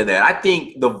longer than that. I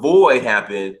think the void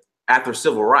happened after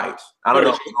civil rights. I don't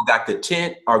know if people got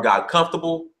content or got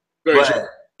comfortable, but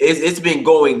it's been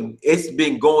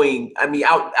going. I mean,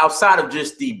 outside of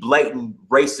just the blatant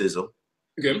racism,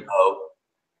 you know,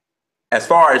 as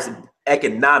far as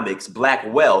economics,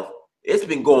 Black wealth, it's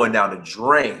been going down the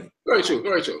drain. Very true.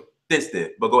 Very true. Since then,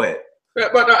 but go ahead. Yeah,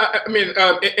 but I mean,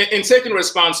 in taking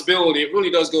responsibility, it really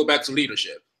does go back to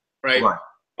leadership, right?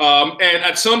 And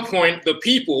at some point, the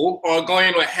people are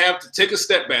going to have to take a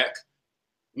step back,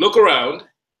 look around,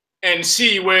 and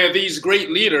see where these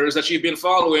great leaders that you've been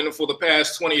following for the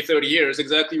past 20, 30 years,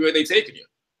 exactly where they've taken you,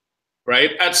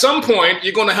 right? At some point,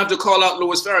 you're going to have to call out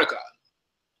Louis Farrakhan,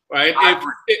 right?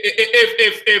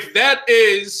 If that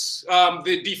is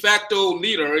the de facto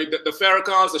leader, the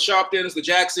Farrakhan's, the Sharptons, the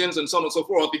Jacksons, and so on and so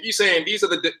forth, if you're saying these are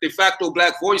the de facto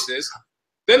black voices,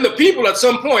 then the people at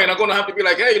some point are going to have to be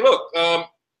like, hey, look,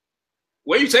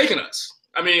 where are you taking us?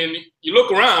 I mean, you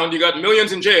look around, you got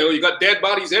millions in jail, you got dead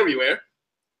bodies everywhere,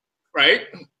 right?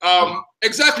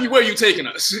 Exactly where are you taking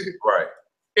us? Right.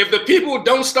 If the people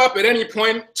don't stop at any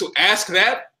point to ask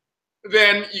that,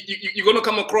 then you're going to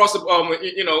come across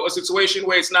a situation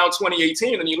where it's now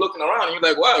 2018 and you're looking around and you're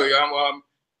like, wow,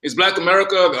 is Black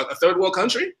America a third world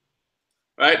country?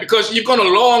 Right? Because you've gone a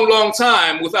long, long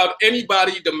time without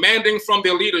anybody demanding from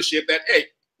their leadership that, hey,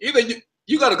 either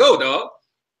you got to go, dog.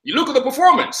 You look at the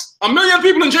performance, 1 million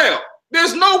people in jail.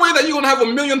 There's no way that you're going to have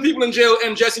 1 million people in jail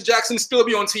and Jesse Jackson still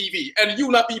be on TV and you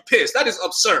not be pissed. That is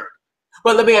absurd.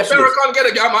 But let me ask you this.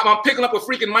 I'm picking up a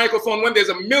freaking microphone when there's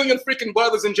 1 million freaking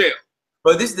brothers in jail.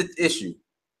 But this is the issue.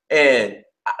 And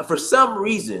for some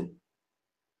reason,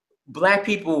 Black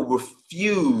people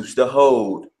refuse to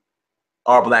hold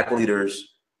our Black leaders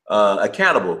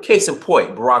accountable. Case in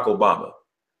point, Barack Obama.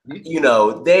 You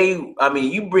know,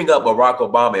 you bring up Barack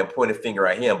Obama and point a finger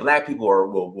at him. Black people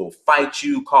will fight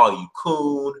you, call you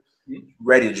coon,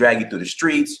 ready to drag you through the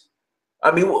streets. I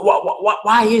mean,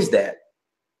 why is that?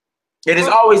 It is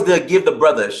always the give the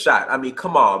brother a shot. I mean,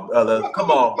 come on, brother. Come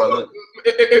on, brother.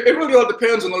 It really all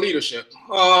depends on the leadership.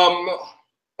 On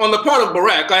the part of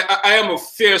Barack, I am a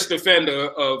fierce defender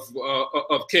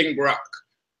of King Barack,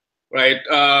 right?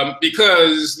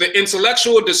 Because the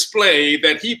intellectual display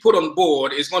that he put on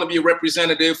board is going to be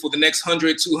representative for the next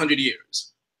 100, 200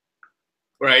 years,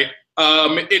 right?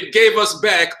 It gave us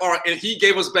back he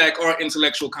gave us back our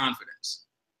intellectual confidence.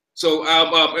 So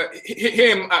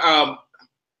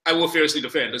I will fiercely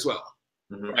defend as well,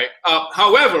 right?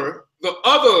 However, the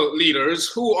other leaders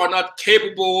who are not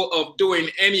capable of doing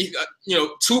any,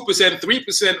 2%,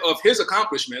 3% of his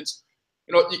accomplishments,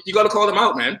 you got to call them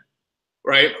out, man,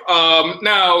 right?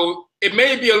 Now, it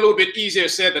may be a little bit easier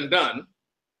said than done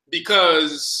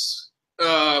because,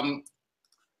 so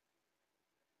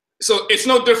it's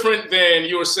no different than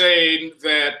you were saying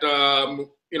that,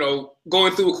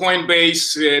 going through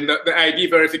Coinbase and the ID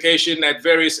verification at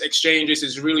various exchanges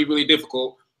is really, really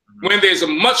difficult. When there's a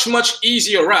much, much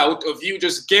easier route of you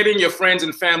just getting your friends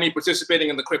and family participating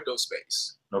in the crypto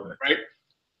space, right?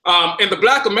 In the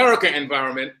Black America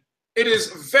environment, it is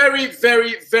very,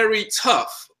 very, very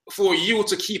tough for you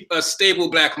to keep a stable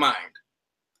Black mind.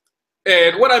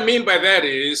 And what I mean by that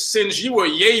is, since you were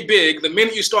yay big, the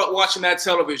minute you start watching that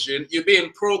television, you're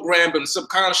being programmed and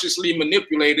subconsciously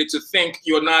manipulated to think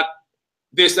you're not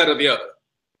this, that, or the other,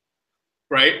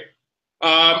 right?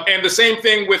 And the same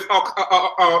thing with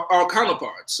our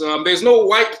counterparts. There's no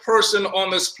white person on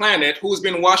this planet who's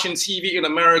been watching TV in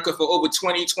America for over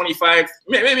 20, 25,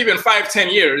 maybe even 5,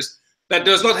 10 years that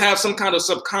does not have some kind of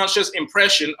subconscious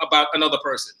impression about another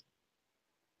person.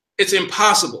 It's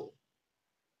impossible.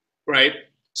 Right?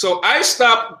 So I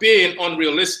stopped being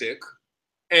unrealistic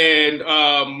and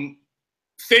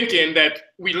thinking that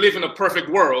we live in a perfect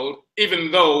world,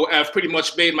 even though I've pretty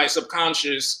much made my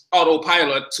subconscious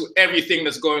autopilot to everything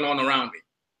that's going on around me.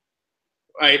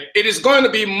 Right? It is going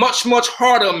to be much, much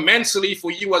harder mentally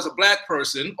for you as a Black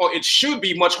person, or it should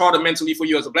be much harder mentally for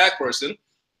you as a Black person,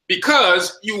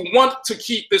 because you want to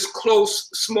keep this close,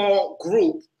 small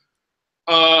group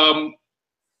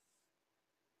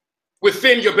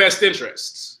within your best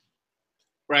interests,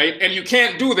 right? And you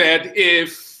can't do that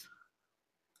if,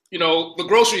 the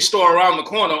grocery store around the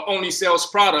corner only sells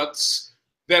products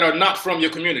that are not from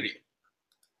your community,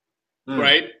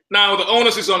 right? Now, the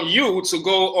onus is on you to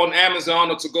go on Amazon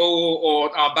or to go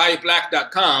on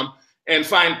buyblack.com and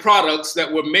find products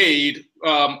that were made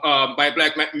by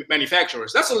Black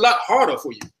manufacturers. That's a lot harder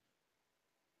for you,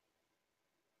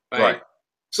 right?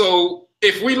 So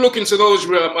if we look into those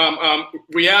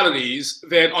realities,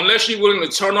 then unless you're willing to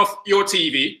turn off your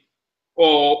TV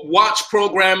or watch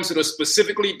programs that are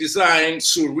specifically designed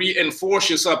to reinforce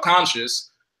your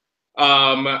subconscious,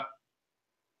 you're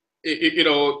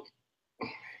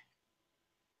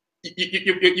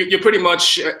pretty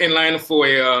much in line for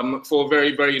a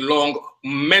very, very long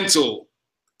mental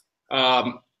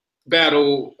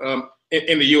battle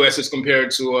in the U.S. as compared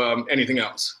to anything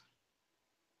else.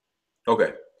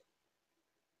 Okay.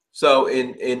 So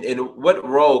in what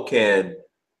role can,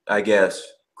 I guess,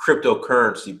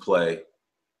 cryptocurrency play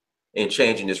in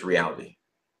changing this reality?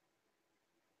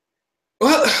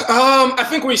 Well, I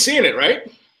think we're seeing it, right?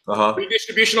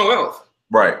 Redistribution of wealth.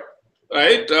 Right.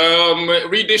 right?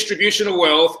 Redistribution of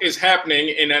wealth is happening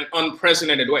in an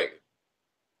unprecedented way,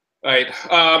 right?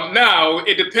 Now,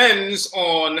 it depends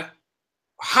on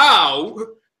how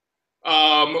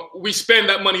we spend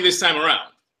that money this time around.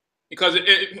 Because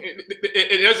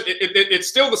it's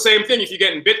still the same thing if you're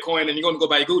getting Bitcoin and you're going to go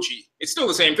buy Gucci. It's still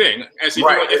the same thing. As if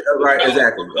right, right,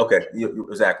 exactly. Okay,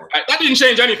 exactly. That didn't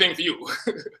change anything for you,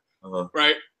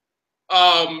 right?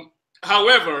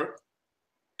 However,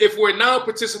 if we're now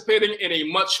participating in a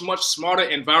much, much smarter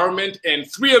environment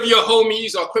and 3 of your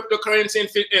homies are cryptocurrency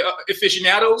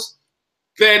aficionados,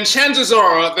 then chances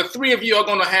are the 3 of you are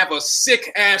going to have a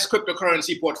sick-ass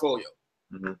cryptocurrency portfolio,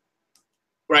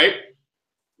 right?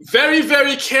 Very,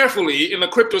 very carefully in the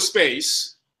crypto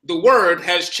space, the word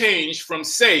has changed from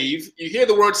save. You hear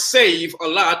the word save a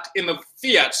lot in the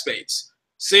fiat space.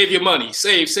 Save your money,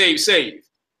 save, save, save.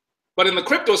 But in the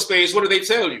crypto space, what do they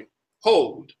tell you?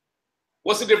 Hold.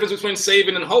 What's the difference between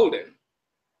saving and holding?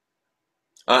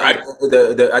 Right?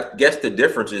 I guess the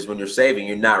difference is when you're saving,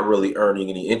 you're not really earning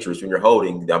any interest. When you're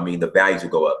holding, I mean, the values will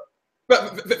go up.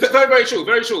 But very, very true,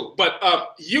 very true. But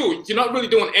you're not really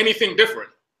doing anything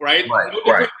different. Right?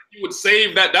 Right. You would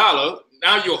save that dollar.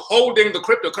 Now you're holding the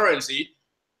cryptocurrency,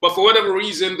 but for whatever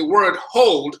reason, the word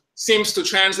hold seems to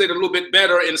translate a little bit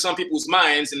better in some people's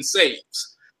minds than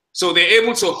saves. So they're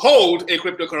able to hold a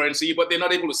cryptocurrency, but they're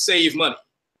not able to save money.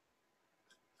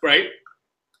 Right?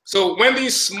 So when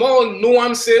these small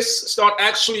nuances start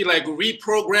actually like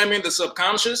reprogramming the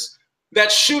subconscious,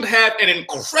 that should have an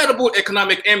incredible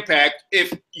economic impact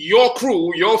if your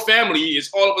crew, your family is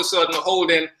all of a sudden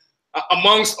holding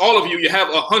amongst all of you, you have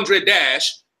 100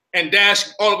 Dash, and Dash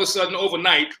all of a sudden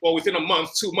overnight or within a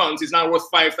month, 2 months is now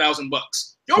worth $5,000.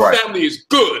 Your family is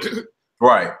good.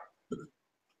 Right.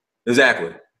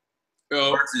 Exactly.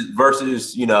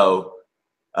 Versus you know,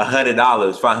 $100,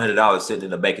 $500 sitting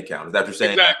in a bank account. Is that what you're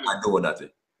saying? Exactly. Not doing nothing.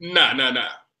 Nah.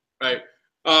 Right.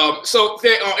 So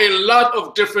there are a lot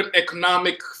of different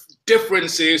economic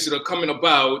differences that are coming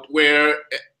about where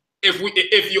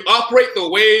if you operate the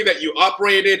way that you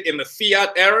operated in the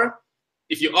fiat era,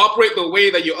 if you operate the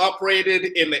way that you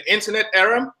operated in the internet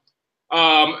era,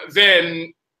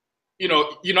 then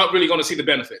you're not really going to see the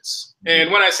benefits.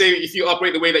 And when I say if you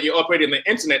operate the way that you operate in the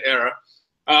internet era,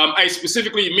 I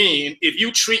specifically mean if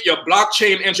you treat your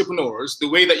blockchain entrepreneurs the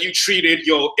way that you treated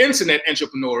your internet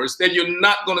entrepreneurs, then you're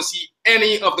not going to see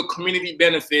any of the community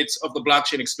benefits of the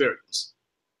blockchain experience.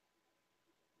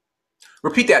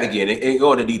 Repeat that again and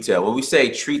go into detail. When we say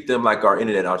treat them like our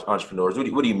internet entrepreneurs,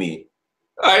 what do you mean?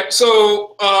 All right,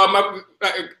 so I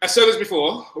said this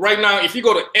before. Right now, if you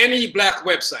go to any black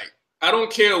website, I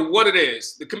don't care what it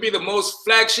is, it can be the most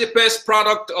flagship-esque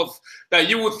product that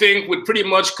you would think would pretty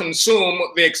much consume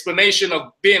the explanation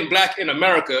of being black in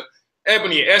America,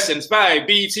 Ebony, Essence, Vibe,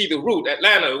 BET, The Root,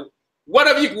 Atlanta,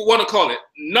 whatever you want to call it.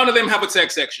 None of them have a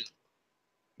tech section.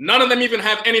 None of them even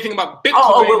have anything about Bitcoin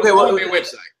on their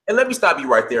website. And let me stop you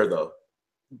right there, though.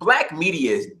 Black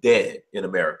media is dead in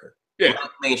America. Yeah.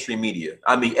 Black mainstream media.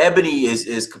 I mean, Ebony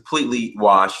is completely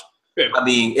washed. Yeah. I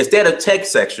mean, instead of tech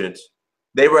sections,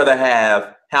 they rather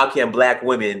have how can black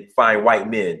women find white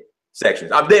men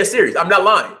sections. I'm dead serious. I'm not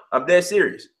lying. I'm dead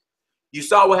serious. You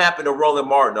saw what happened to Roland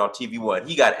Martin on TV One.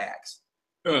 He got axed.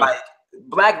 Like,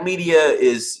 black media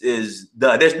is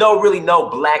done. There's really no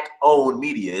black owned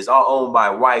media. It's all owned by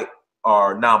white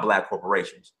or non-black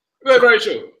corporations. Very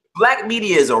true. Black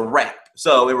media is a wrap.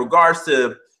 So in regards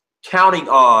to counting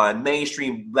on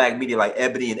mainstream black media like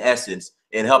Ebony and Essence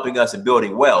and helping us in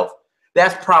building wealth,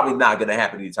 that's probably not going to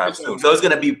happen anytime soon. So it's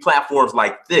going to be platforms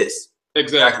like this.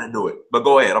 Exactly. Not going to do it. But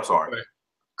go ahead. I'm sorry.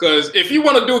 Because if you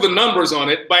want to do the numbers on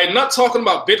it, by not talking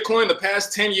about Bitcoin the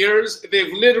past 10 years,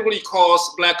 they've literally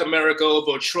cost Black America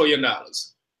over $1 trillion.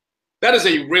 That is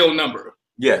a real number.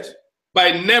 Yes.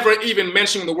 By never even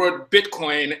mentioning the word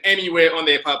Bitcoin anywhere on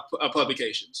their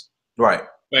publications. Right.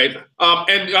 Right.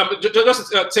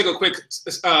 Just take a quick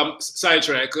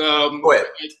sidetrack. Go ahead.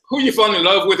 Who you fall in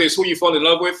love with is who you fall in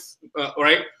love with,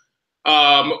 right?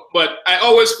 But I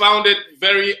always found it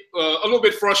a little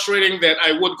bit frustrating that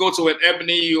I would go to an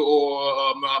Ebony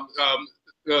or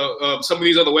some of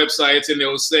these other websites and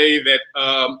they'll say that,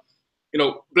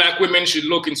 black women should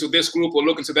look into this group or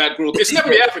look into that group. It's never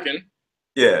the African.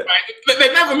 Yeah. Right?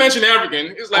 They never mention African.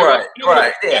 It's like, right.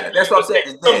 Yeah. That's what I'm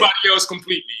saying. Somebody else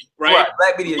completely. Right.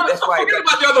 Black media. That's why. Forget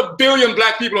about the other billion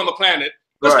black people on the planet.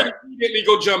 Let's immediately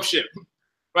go jump ship.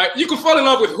 Right. You can fall in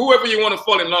love with whoever you want to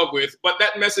fall in love with, but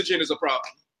that messaging is a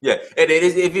problem. Yeah, and it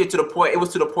is. If you're to the point, it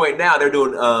was to the point. Now they're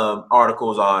doing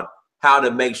articles on how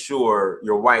to make sure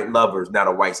your white lover is not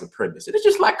a white supremacist. And it's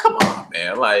just like, come on,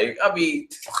 man. Like, I mean.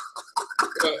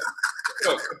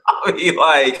 I mean,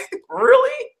 like,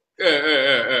 really?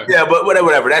 Yeah, but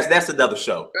whatever. That's another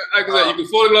show. Like I said, you can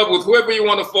fall in love with whoever you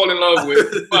want to fall in love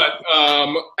with, but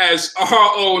as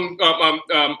our own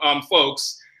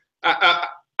folks,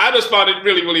 I just found it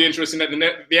really, really interesting that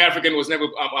the African was never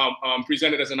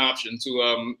presented as an option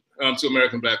to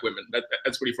American Black women.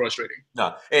 That's pretty frustrating.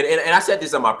 No, and I said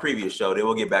this on my previous show. Then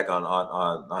we'll get back on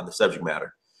the subject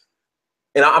matter.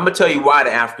 And I'm gonna tell you why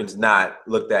the African's not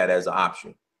looked at as an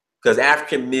option. Because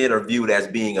African men are viewed as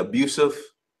being abusive.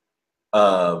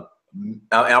 I'm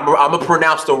gonna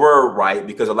pronounce the word right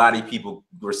because a lot of people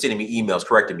were sending me emails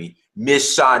correcting me.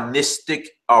 Misogynistic,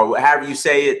 or however you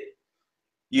say it.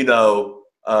 You know,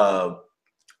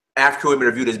 African women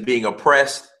are viewed as being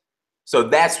oppressed. So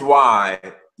that's why,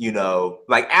 you know,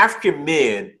 like African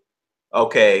men,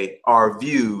 okay, are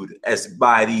viewed as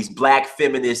by these Black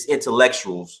feminist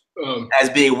intellectuals as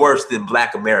being worse than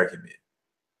Black American men.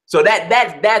 So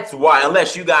that's why,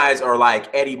 unless you guys are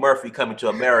like Eddie Murphy coming to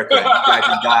America, and you guys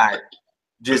just got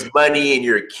just money and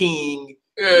you're a king,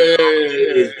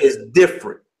 it's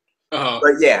different.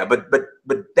 But yeah, but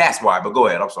that's why. But go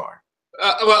ahead. I'm sorry.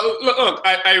 Well, look,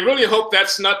 I really hope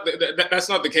that's not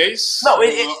the case. No,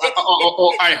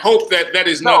 I hope that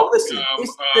is no, not listen,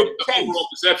 it's the overall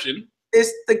perception.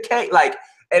 It's the case. Like,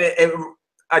 and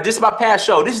just my past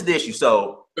show, this is the issue.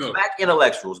 So Black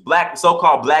intellectuals,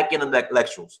 so-called Black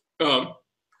intellectuals,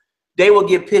 they will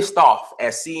get pissed off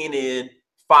at CNN,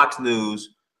 Fox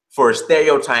News for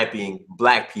stereotyping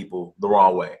Black people the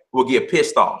wrong way. Will get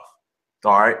pissed off.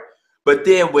 All right. But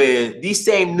then when these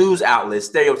same news outlets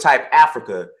stereotype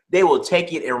Africa, they will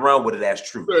take it and run with it as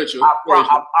true. Very true.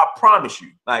 I promise you.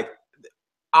 Like,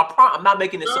 I'm not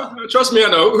making this up. Trust me, I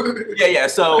know. Yeah.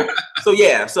 So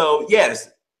yes,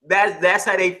 that's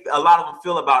how a lot of them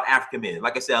feel about African men.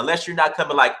 Like I said, unless you're not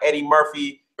coming like Eddie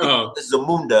Murphy,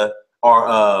 Zamunda,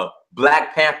 or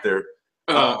Black Panther,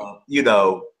 you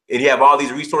know, and you have all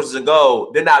these resources and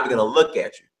gold, they're not even gonna look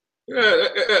at you.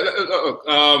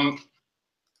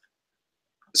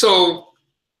 So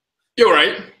you're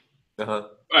right.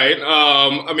 Right.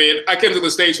 I mean, I came to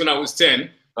the States when I was 10.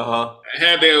 I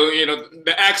had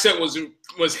the accent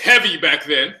was heavy back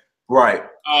then. Right.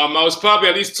 I was probably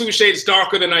at least 2 shades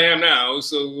darker than I am now.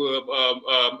 So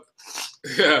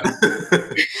yeah.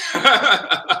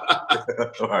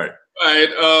 All right.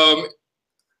 Right.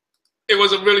 It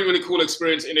was a really, really cool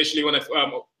experience initially when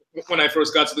I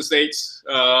first got to the States.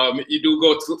 You do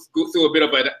go through a bit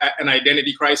of an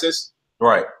identity crisis.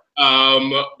 Right.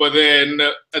 But then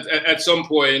at some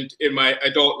point in my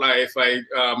adult life, I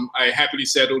happily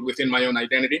settled within my own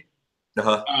identity.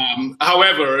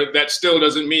 However, that still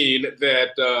doesn't mean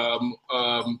that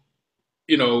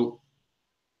you know,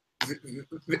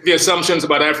 the assumptions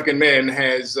about African men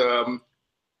has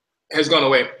gone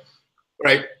away.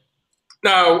 Right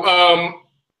now,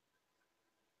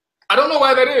 I don't know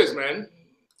why that is, man.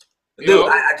 Dude,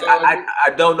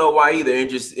 I don't know why either.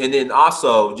 And then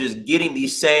also just getting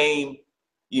these same,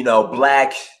 you know,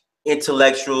 Black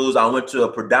intellectuals. I went to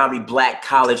a predominantly Black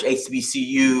college,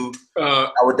 HBCU.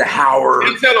 I went to Howard.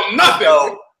 You tell them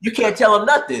nothing. You can't tell them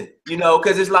nothing, you know,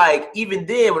 because it's like, even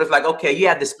then, when it's like, okay, you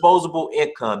have disposable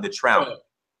income to travel.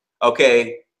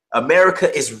 Okay,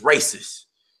 America is racist.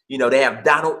 You know, they have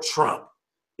Donald Trump.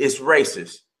 It's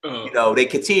racist. You know, they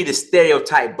continue to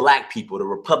stereotype Black people, the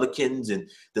Republicans and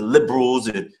the liberals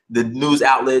and the news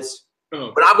outlets.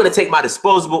 But I'm going to take my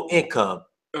disposable income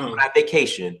on my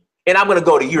vacation and I'm going to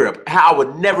go to Europe. I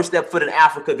would never step foot in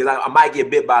Africa because I might get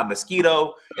bit by a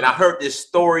mosquito. And I heard this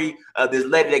story of this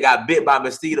lady that got bit by a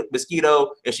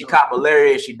mosquito and she caught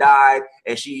malaria and she died.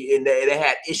 And they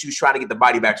had issues trying to get the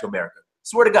body back to America.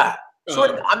 Swear to God.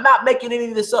 I'm not making any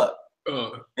of this up.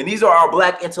 And these are our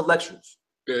Black intellectuals.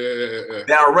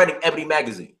 That are running Ebony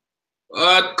magazine.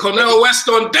 Cornel West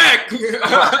on deck.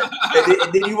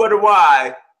 and then you wonder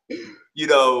why, you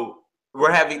know,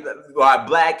 we're having why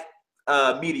Black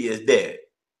media is dead.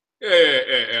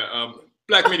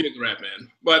 Black media is a rap, man.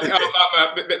 But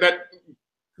that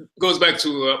goes back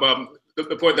to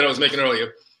the point that I was making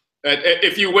earlier. That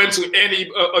if you went to any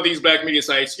of these Black media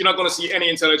sites, you're not going to see any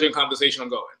intelligent conversation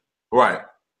ongoing. Right.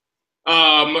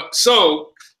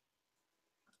 So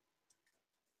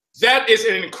that is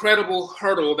an incredible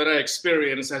hurdle that I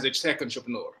experienced as a tech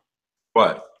entrepreneur.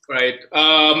 What? Right.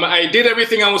 I did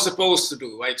everything I was supposed to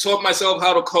do. I taught myself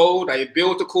how to code. I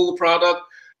built a cool product.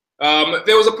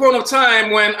 There was a point of time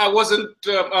when I wasn't,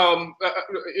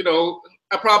 you know,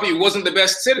 I probably wasn't the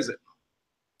best citizen.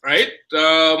 Right.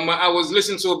 I was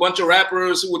listening to a bunch of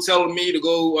rappers who were telling me to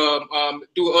go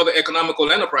do other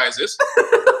economical enterprises.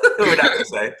 We're not gonna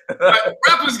say.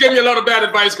 Rappers gave me a lot of bad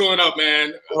advice growing up,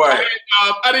 man. Right.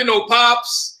 I didn't know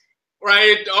Pops.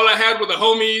 Right. All I had were the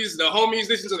homies. The homies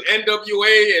listened to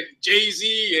NWA and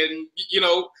Jay-Z and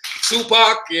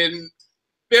Tupac, and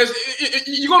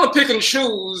you're gonna pick and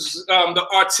choose the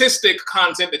artistic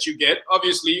content that you get.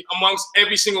 Obviously, amongst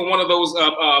every single one of those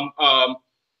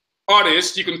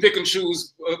artists, you can pick and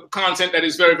choose content that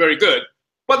is very, very good.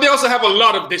 But they also have a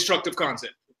lot of destructive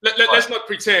content. Let's not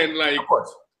pretend like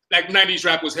 90s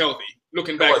rap was healthy.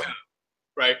 Looking back now,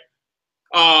 right?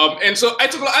 And so I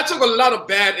took a lot of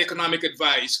bad economic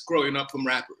advice growing up from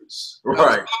rappers. Right. I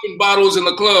was popping bottles in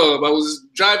the club. I was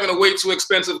driving a way too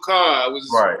expensive car. I was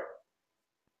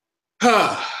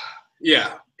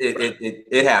yeah.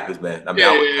 It happens, man. I mean,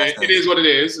 it is what it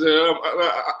is.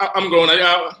 I'm grown.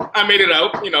 I made it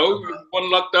out.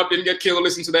 One lucked up, didn't get killed.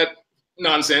 Listen to that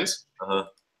nonsense.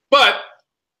 But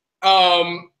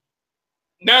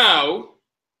now.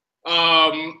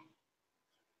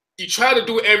 You try to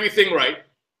do everything right.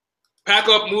 Pack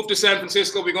up, move to San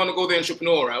Francisco. We're going to go the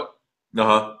entrepreneur route.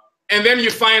 And then you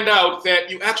find out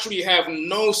that you actually have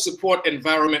no support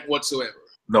environment whatsoever.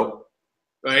 Nope.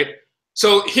 Right?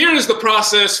 So here is the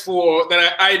process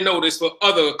that I noticed for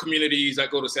other communities that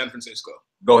go to San Francisco.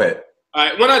 Go ahead.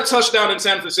 When I touched down in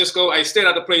San Francisco, I stayed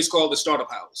at a place called the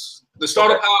Startup House. The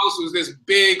Startup House was this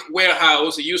big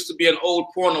warehouse. It used to be an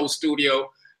old porno studio.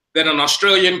 Then an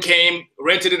Australian came,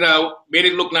 rented it out, made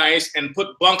it look nice, and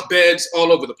put bunk beds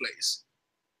all over the place,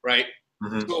 right?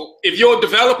 So if you're a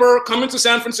developer coming to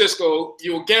San Francisco,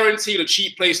 you're guaranteed a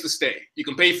cheap place to stay. You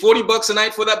can pay $40 a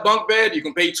night for that bunk bed. You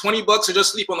can pay $20 to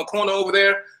just sleep on the corner over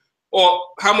there, or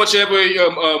how much ever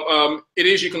it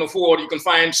is you can afford. You can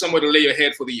find somewhere to lay your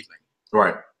head for the evening.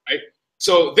 Right.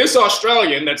 So this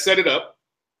Australian that set it up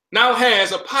now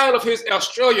has a pile of his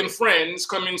Australian friends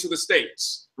coming to the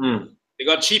States. They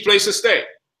got a cheap place to stay.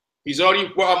 He's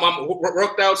already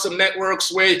worked out some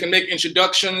networks where he can make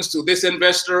introductions to this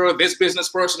investor, this business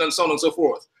person, and so on and so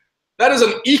forth. That is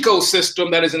an ecosystem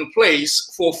that is in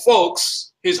place for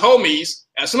folks, his homies.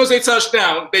 As soon as they touch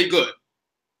down, they good,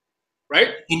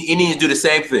 right? Indians do the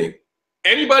same thing.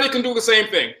 Anybody can do the same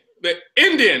thing. The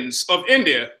Indians of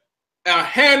India are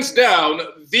hands down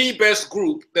the best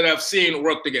group that I've seen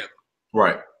work together.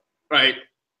 Right.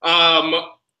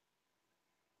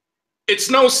 It's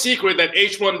no secret that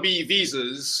H-1B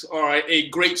visas are a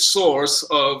great source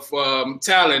of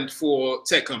talent for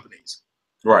tech companies.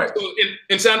 Right. So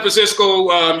in San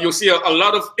Francisco, you'll see a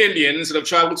lot of Indians that have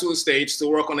traveled to the States to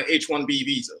work on an H-1B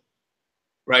visa.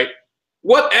 Right.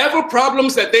 Whatever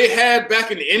problems that they had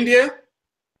back in India,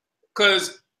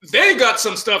 because they got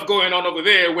some stuff going on over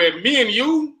there where me and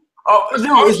you, our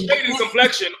shaded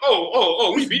complexion,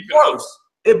 we beat worse.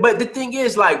 But the thing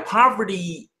is, like,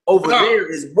 poverty over there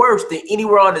is worse than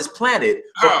anywhere on this planet.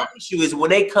 But the issue is when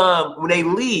they come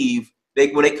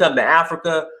to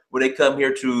Africa, when they come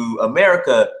here to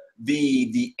America,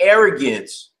 the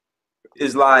arrogance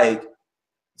is like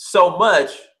so much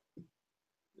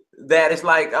that it's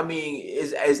like, I mean,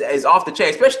 is off the chain,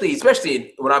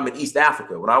 especially when I'm in East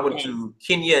Africa. When I went to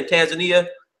Kenya and Tanzania,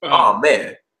 oh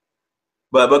man.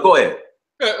 But go ahead.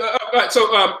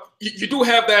 So you do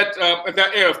have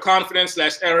that air of confidence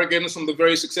 / arrogance from the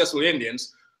very successful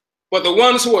Indians, but the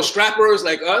ones who are strappers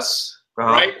like us,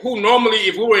 right? Who normally,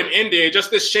 if we were in India, just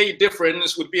this shade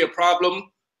difference would be a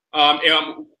problem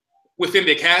within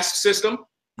the caste system.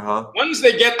 Once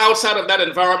they get outside of that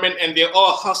environment and they're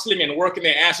all hustling and working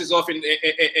their asses off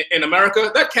in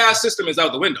America, that caste system is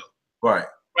out the window. Right.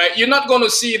 You're not going to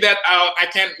see that I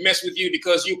can't mess with you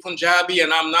because you Punjabi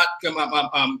and I'm not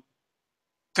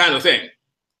kind of thing,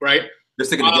 right? They're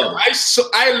sticking together.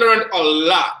 I learned a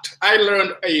lot. I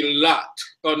learned a lot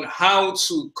on how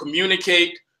to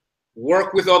communicate,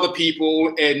 work with other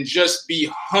people, and just be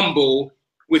humble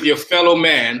with your fellow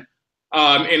man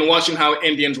in watching how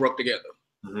Indians work together.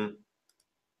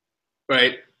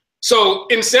 Right? So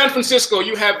in San Francisco,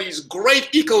 you have these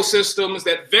great ecosystems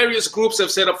that various groups have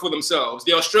set up for themselves.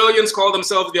 The Australians call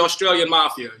themselves the Australian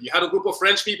Mafia. You had a group of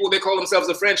French people, they call themselves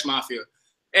the French Mafia.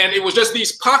 And it was just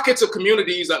these pockets of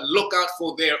communities that look out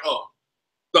for their own.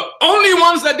 The only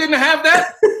ones that didn't have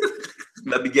that?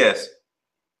 Let me guess.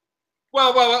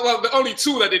 Well, the only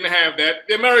two that didn't have that,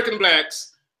 the American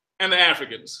blacks and the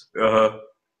Africans.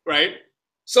 Right?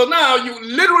 So now you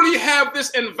literally have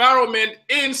this environment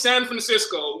in San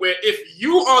Francisco where if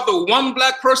you are the one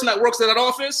black person that works at that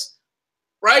office,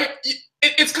 right,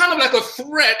 it's kind of like a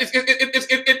threat.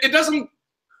 It doesn't,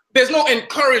 there's no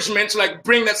encouragement to like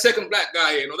bring that second black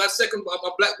guy in or that second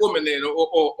black woman in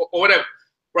or whatever,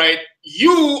 right?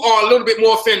 You are a little bit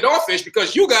more fend offish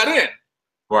because you got in.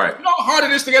 Right. You know how hard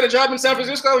it is to get a job in San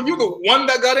Francisco? You're the one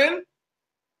that got in,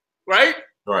 right?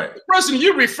 Right. The person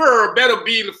you refer better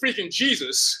be the freaking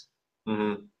Jesus,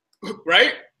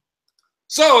 right?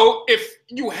 So if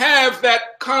you have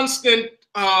that constant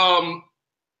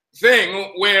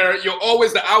thing where you're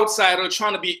always the outsider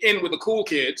trying to be in with the cool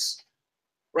kids,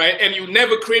 right? And you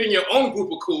never creating your own group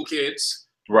of cool kids,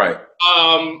 right?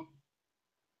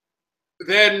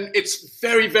 Then it's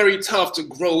very, very tough to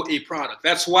grow a product.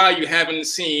 That's why you haven't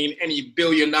seen any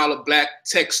billion-dollar black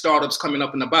tech startups coming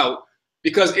up and about,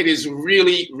 because it is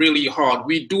really, really hard.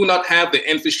 We do not have the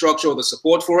infrastructure or the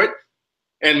support for it.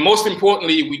 And most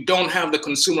importantly, we don't have the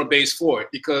consumer base for it,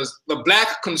 because the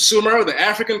black consumer, the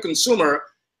African consumer,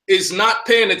 is not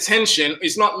paying attention,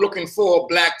 is not looking for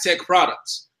black tech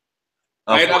products.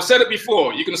 Right? I've said it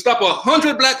before. You can stop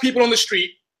 100 black people on the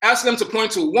street, ask them to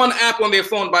point to one app on their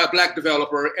phone by a black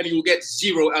developer, and you'll get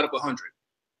 0 out of 100.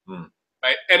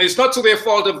 Right? And it's not to their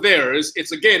fault of theirs.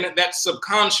 It's, again, that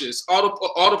subconscious,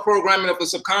 auto programming of the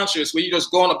subconscious, where you just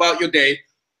go on about your day.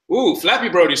 Ooh, Flappy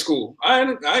Bird is cool.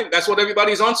 That's what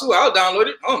everybody's onto. I'll download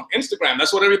it. Oh, Instagram,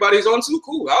 that's what everybody's onto.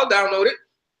 Cool, I'll download it.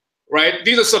 Right?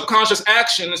 These are subconscious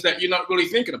actions that you're not really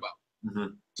thinking about.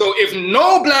 So if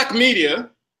no black media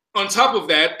on top of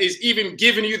that is even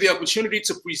giving you the opportunity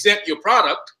to present your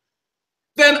product,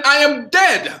 then I am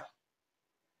dead.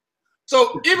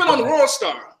 So even on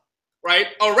WorldStar, right,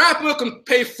 a rapper can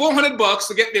pay $400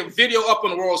 to get their video up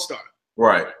on WorldStar.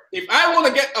 Right. If I want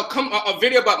to get a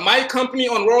video about my company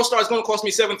on WorldStar, it's going to cost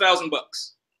me $7,000.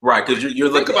 Right, because you're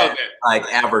looking about at that. Like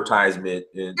advertisement.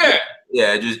 And,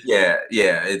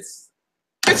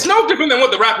 It's no different than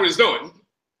what the rapper is doing.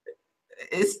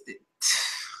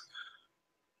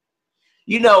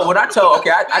 You know what I told?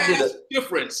 Okay, I did a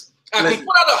difference. I can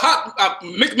put out a hot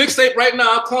mixtape right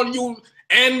now calling you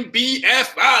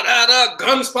NBF,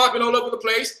 guns popping all over the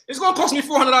place. It's gonna cost me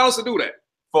 $400 to do that.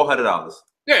 $400.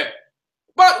 Yeah,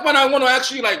 but when I want to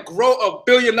actually like grow a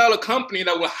billion-dollar company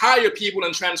that will hire people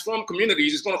and transform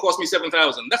communities, it's gonna cost me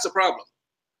 $7,000. That's a problem.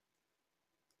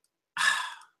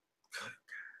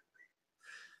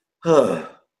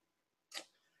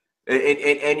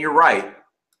 And you're right.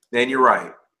 And you're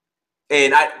right.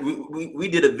 And we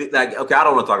did a like, okay, I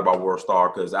don't want to talk about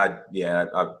WorldStar because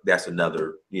that's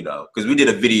another, because we did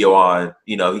a video on,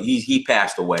 he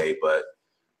passed away, but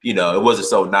it wasn't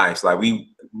so nice. Like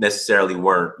we necessarily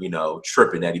weren't,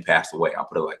 tripping that he passed away. I'll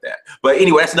put it like that. But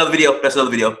anyway, that's another video.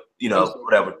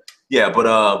 Whatever. Yeah,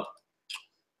 but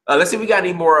let's see if we got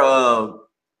any more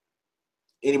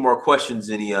questions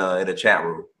in the chat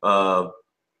room.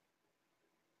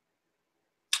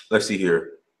 Let's see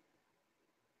here.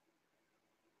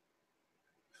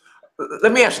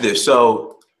 Let me ask you this.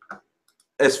 So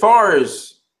as far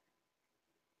as,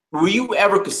 will you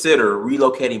ever consider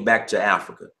relocating back to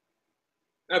Africa?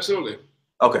 Absolutely.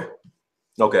 Okay.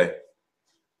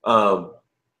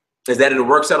 Is that in the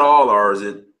works at all, or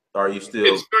are you still?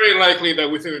 It's very likely that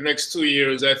within the next 2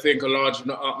 years, I think a large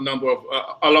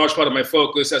part of my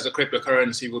focus as a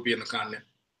cryptocurrency will be in the continent.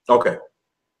 Okay,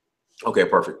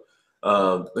 perfect.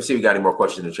 Let's see if we got any more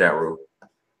questions in the chat room.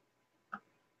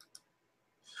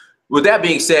 With that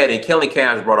being said, and Kelly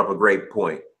Cash brought up a great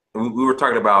point. We were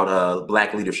talking about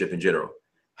black leadership in general.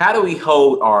 How do we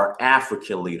hold our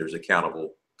African leaders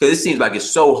accountable? Because it seems like it's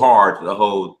so hard to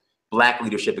hold black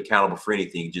leadership accountable for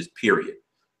anything, just period.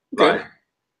 Okay. Right?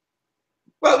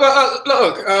 Well,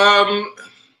 look,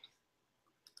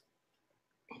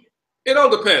 it all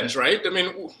depends, right? I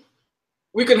mean,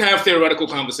 we can have theoretical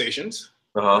conversations.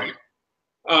 Right?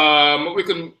 We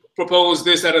can propose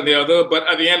this, that, and the other, but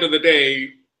at the end of the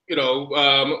day,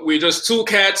 we're just two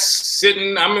cats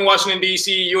sitting. I'm in Washington,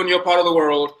 D.C., you in your part of the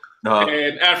world,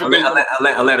 and Africa.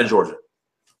 Atlanta, Georgia.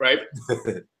 Right?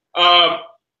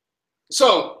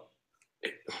 So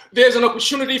there's an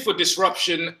opportunity for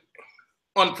disruption,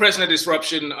 unprecedented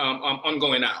disruption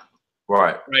ongoing now.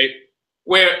 Right.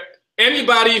 Where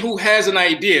anybody who has an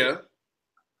idea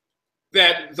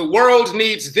that the world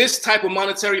needs this type of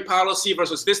monetary policy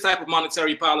versus this type of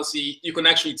monetary policy, you can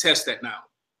actually test that now.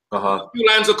 A few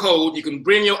lines of code, you can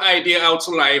bring your idea out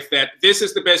to life that this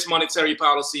is the best monetary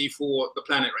policy for the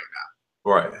planet right now.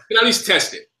 Right. You can at least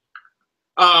test it.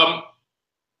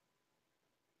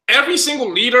 Every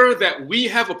single leader that we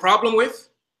have a problem with,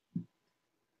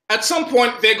 at some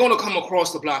point, they're going to come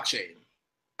across the blockchain.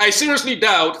 I seriously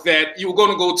doubt that you're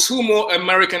going to go 2 more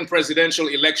American presidential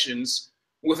elections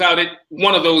without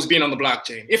one of those being on the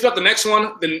blockchain. If not the next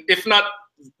one, then if not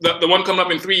the one coming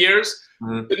up in 3 years,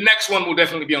 the next one will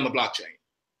definitely be on the blockchain,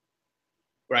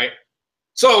 right?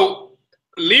 So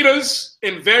leaders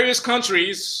in various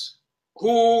countries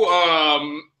who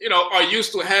are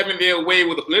used to having their way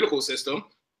with the political system,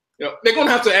 they're going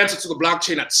to have to answer to the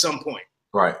blockchain at some point.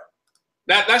 Right.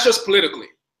 That's just politically,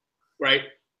 right?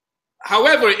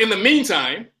 However, in the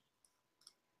meantime,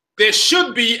 there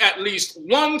should be at least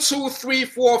 1, 2, 3,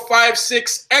 4, 5,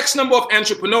 6 X number of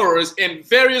entrepreneurs in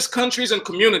various countries and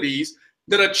communities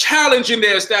that are challenging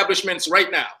their establishments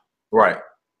right now. Right.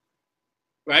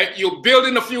 Right. You're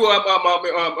building a few.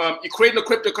 You're creating a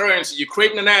cryptocurrency. You're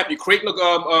creating an app. You're creating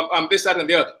this, that, and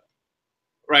the other.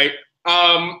 Right.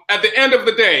 At the end of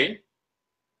the day,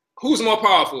 who's more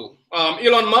powerful,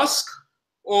 Elon Musk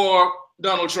or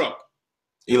Donald Trump?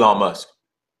 Elon Musk.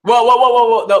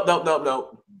 Whoa.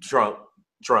 No. Trump.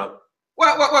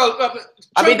 Well.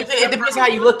 I mean, it depends how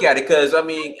you look at it, because I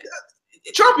mean,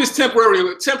 Trump is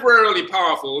temporarily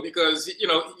powerful because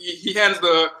he has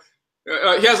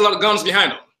a lot of guns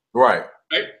behind him. Right.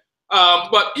 Right.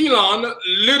 But Elon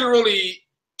literally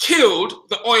killed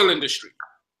the oil industry,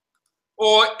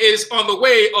 or is on the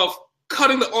way of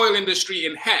cutting the oil industry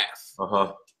in half.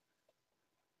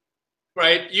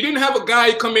 Right. You didn't have a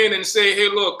guy come in and say, "Hey,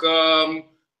 look,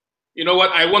 you know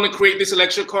what? I want to create this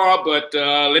electric car, but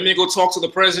let me go talk to the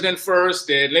president first,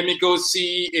 and let me go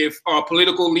see if our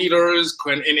political leaders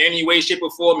can, in any way, shape,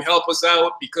 or form, help us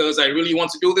out because I really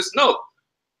want to do this." No.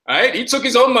 All right. He took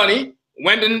his own money,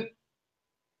 went and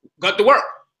got to work.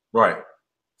 Right.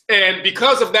 And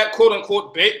because of that quote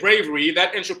unquote bravery,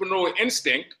 that entrepreneurial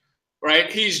instinct,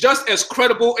 right, he's just as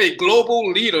credible a global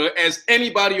leader as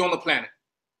anybody on the planet.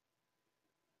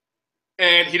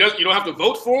 And you don't have to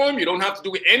vote for him. You don't have to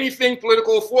do anything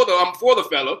political for the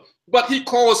fellow, but he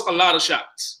calls a lot of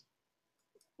shots,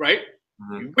 right?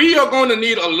 We are going to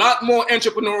need a lot more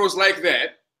entrepreneurs like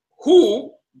that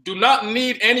who do not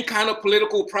need any kind of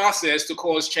political process to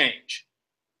cause change.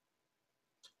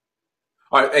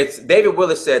 All right, David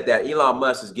Willis said that Elon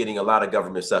Musk is getting a lot of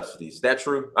government subsidies. Is that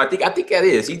true? I think that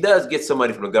is. He does get some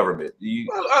money from the government.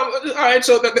 Well, all right,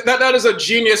 so that is a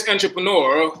genius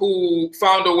entrepreneur who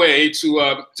found a way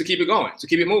to keep it going, to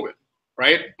keep it moving,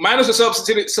 right? Minus the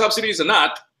subsidies or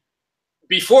not,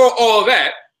 before all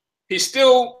that, he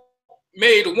still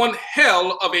made one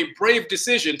hell of a brave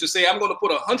decision to say, I'm going to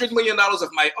put $100 million of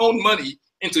my own money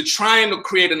into trying to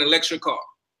create an electric car.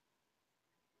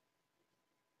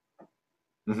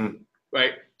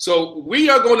 Right. So we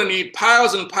are going to need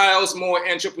piles and piles more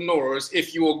entrepreneurs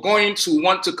if you are going to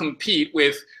want to compete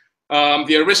with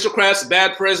the aristocrats,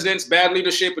 bad presidents, bad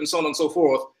leadership, and so on and so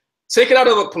forth. Take it out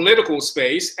of the political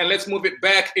space and let's move it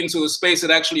back into a space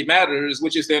that actually matters,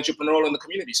 which is the entrepreneurial and the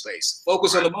community space.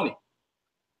 Focus on the money.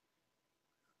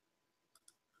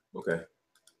 Okay.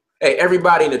 Hey,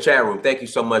 everybody in the chat room, thank you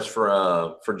so much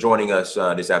for joining us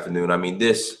this afternoon. I mean,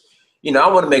 I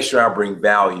want to make sure I bring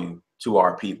value to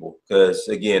our people, because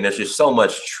again, there's just so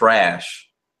much trash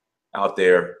out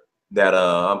there that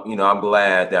I'm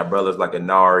glad that brothers like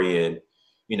Anari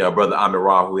and brother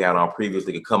Amira, who we had on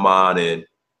previously, could come on and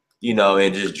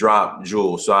and just drop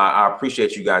jewels. So I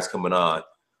appreciate you guys coming on.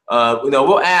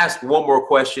 We'll ask one more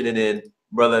question, and then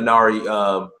brother Anari,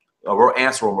 we'll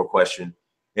answer one more question,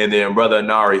 and then brother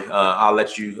Anari, I'll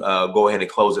let you go ahead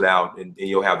and close it out, and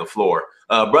you'll have the floor.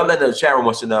 Brother in the chat room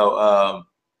wants to know.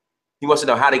 He wants to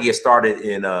know how to get started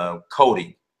in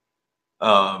coding.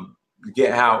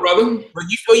 Get how, brother? But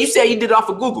you said you did it off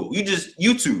of Google. You just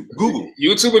YouTube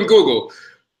and Google.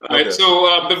 All right.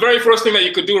 So the very first thing that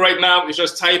you could do right now is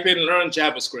just type in learn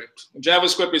JavaScript.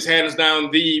 JavaScript is hands down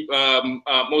the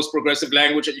most progressive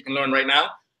language that you can learn right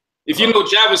now. If you know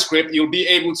JavaScript, you'll be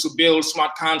able to build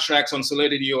smart contracts on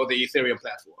Solidity or the Ethereum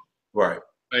platform. Right.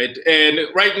 Right. And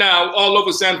right now, all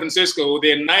over San Francisco,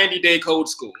 they're 90-day code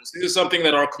schools. This is something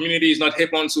that our community is not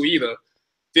hip onto either.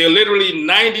 They're literally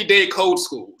 90-day code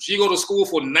schools. You go to school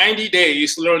for 90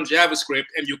 days to learn JavaScript,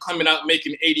 and you're coming out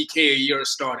making $80K a year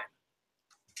starting.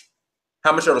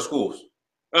 How much are the schools?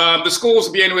 The schools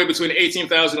will be anywhere between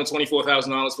 $18,000 and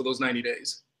 $24,000 for those 90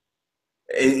 days.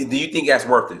 Do you think that's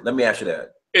worth it? Let me ask you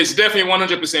that. It's definitely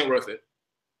 100% worth it.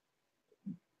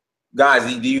 Guys,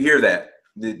 do you hear that?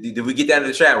 Did we get that in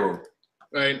the chat room?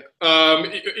 Right.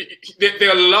 There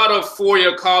are a lot of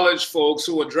four-year college folks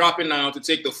who are dropping out to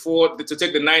take the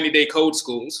 90-day code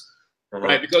schools,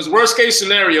 right? Because worst case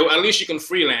scenario, at least you can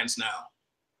freelance now.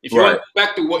 If you want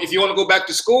to go back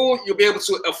to school, you'll be able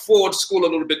to afford school a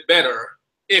little bit better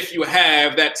if you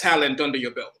have that talent under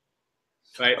your belt.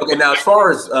 Right. Okay. Now, as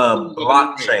far as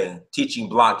blockchain, teaching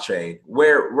blockchain,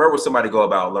 where would somebody go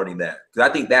about learning that? Because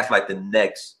I think that's like the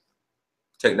next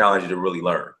technology to really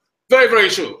learn. Very, very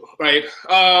true, right?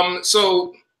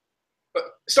 So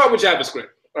start with JavaScript,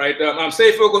 right?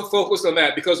 Stay focused on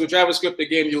that, because with JavaScript,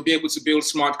 again, you'll be able to build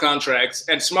smart contracts,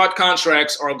 and smart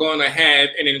contracts are going to have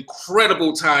an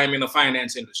incredible time in the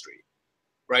finance industry,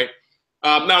 right?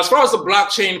 Now, as far as the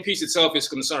blockchain piece itself is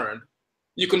concerned,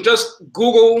 you can just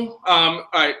Google, all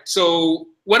right, so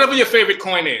whatever your favorite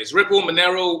coin is, Ripple,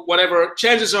 Monero, whatever,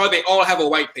 chances are they all have a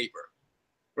white paper,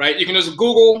 right? You can just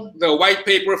Google the white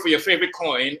paper for your favorite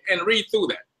coin and read through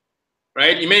that,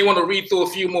 right? You may want to read through a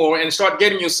few more and start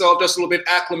getting yourself just a little bit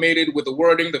acclimated with the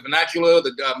wording, the vernacular,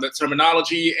 the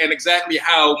terminology, and exactly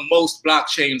how most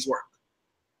blockchains work,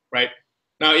 right?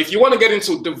 Now, if you want to get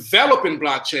into developing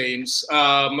blockchains,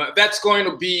 that's going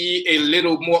to be a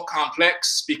little more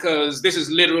complex, because this is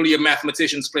literally a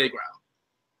mathematician's playground,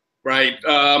 right?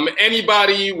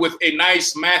 Anybody with a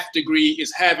nice math degree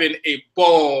is having a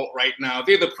ball right now.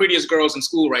 They're the prettiest girls in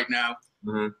school right now,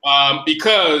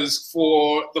 because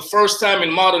for the first time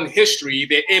in modern history,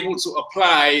 they're able to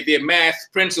apply their math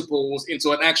principles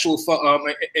into an actual,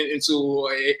 into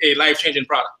a life-changing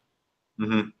product,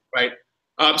 right?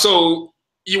 So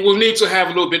you will need to have a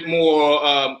little bit more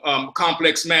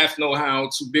complex math know-how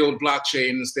to build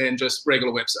blockchains than just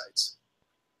regular websites.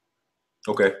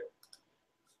 Okay.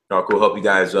 Oh, cool. Hope you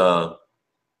guys found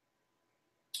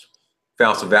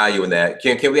some value in that.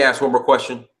 Can we ask one more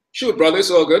question? Sure, brother.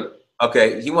 It's all good.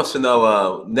 Okay. He wants to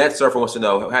know, NetSurfer wants to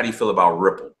know, how do you feel about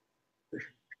Ripple?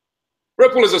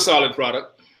 Ripple is a solid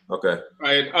product. Okay.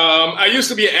 Right. I used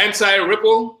to be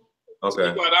anti-Ripple, okay,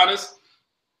 to be quite honest.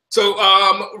 So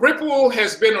Ripple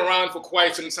has been around for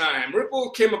quite some time. Ripple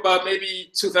came about maybe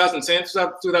 2010,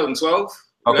 2012.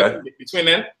 Okay. Between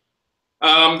then.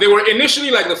 They were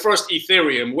initially like the first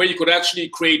Ethereum, where you could actually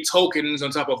create tokens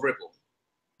on top of Ripple.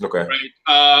 Okay.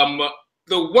 Right.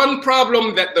 The one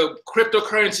problem that the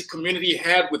cryptocurrency community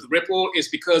had with Ripple is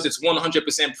because it's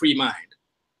 100% pre-mined,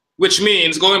 which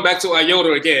means, going back to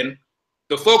IOTA again,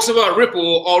 the folks about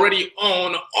Ripple already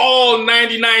own all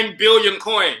 99 billion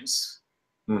coins.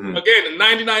 Again,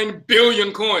 99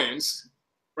 billion coins,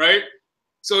 right?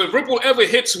 So if Ripple ever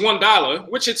hits $1,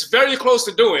 which it's very close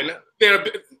to doing, they're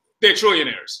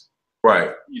trillionaires.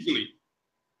 Right. Easily.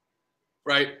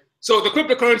 Right? So the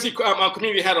cryptocurrency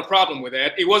community had a problem with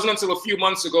that. It wasn't until a few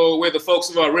months ago where the folks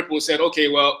about Ripple said, okay,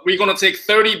 well, we're going to take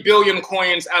 30 billion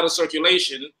coins out of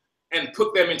circulation and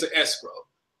put them into escrow.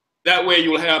 That way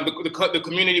you'll have, the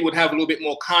community would have a little bit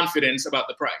more confidence about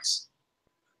the price,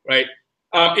 right?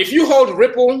 If you hold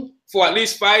Ripple for at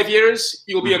least 5 years,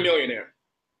 you'll be a millionaire,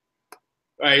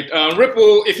 right?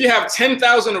 Ripple, if you have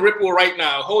 10,000 Ripple right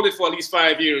now, hold it for at least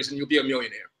 5 years and you'll be a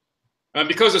millionaire.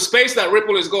 Because the space that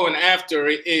Ripple is going after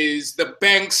is the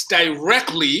banks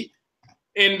directly,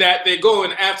 in that they're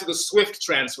going after the SWIFT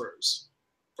transfers,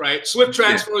 right? SWIFT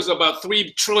transfers about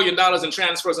 $3 trillion in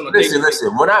transfers on a daily basis.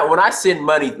 Listen, when I send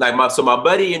money, like my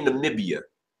buddy in Namibia,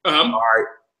 all right,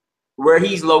 where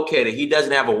he's located, he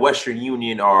doesn't have a Western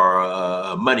Union or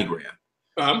a MoneyGram.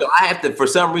 So I have to, for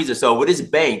some reason, so with his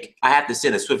bank, I have to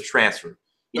send a SWIFT transfer.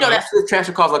 You know, that SWIFT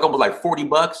transfer costs like almost like $40,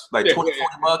 like 20, 40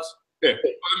 bucks. Yeah,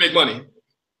 they make money.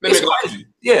 It's crazy.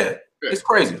 Yeah, it's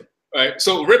crazy. Right.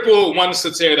 So Ripple wants to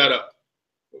tear that up.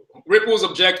 Ripple's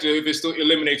objective is to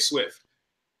eliminate SWIFT.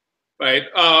 Right.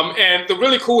 And the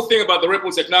really cool thing about the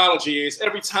Ripple technology is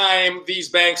every time these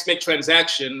banks make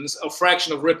transactions, a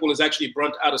fraction of Ripple is actually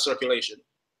burnt out of circulation.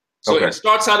 So it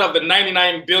starts out of the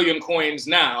 99 billion coins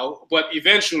now, but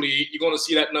eventually you're going to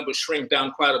see that number shrink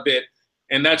down quite a bit.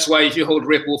 And that's why if you hold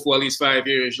Ripple for at least 5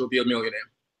 years, you'll be a millionaire.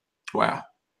 Wow.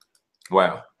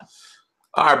 Wow.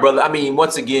 All right, brother. I mean,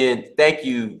 once again, thank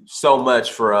you so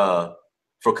much for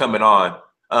coming on.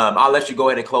 I'll let you go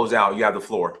ahead and close out. You have the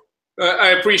floor. I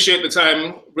appreciate the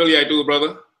time. Really, I do,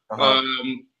 brother.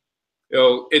 You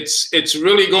know, it's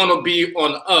really going to be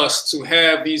on us to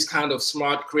have these kind of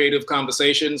smart, creative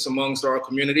conversations amongst our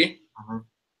community.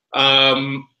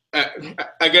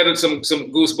 I get some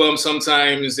goosebumps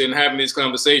sometimes in having these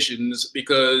conversations,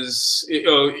 because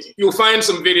you'll find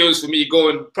some videos for me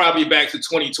going probably back to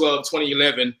 2012,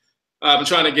 2011. I'm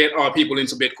trying to get our people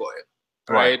into Bitcoin,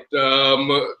 right?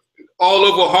 All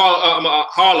over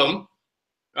Harlem.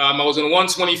 I was on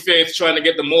 125th trying to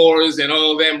get the Moors and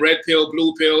all them red pill,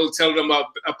 blue pill, telling them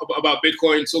about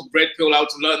Bitcoin, took red pill out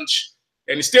to lunch,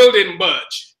 and it still didn't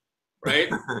budge, right?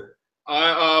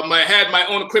 I had my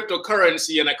own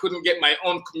cryptocurrency and I couldn't get my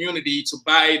own community to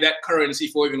buy that currency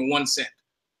for even 1 cent.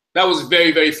 That was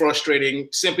very, very frustrating,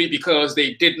 simply because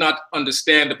they did not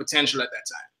understand the potential at that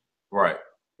time.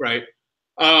 Right.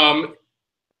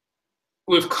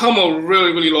 We've come a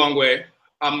really, really long way.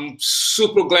 I'm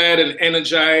super glad and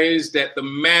energized that the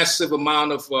massive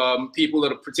amount of people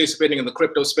that are participating in the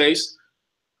crypto space.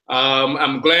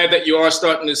 I'm glad that you are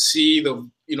starting to see the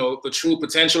the true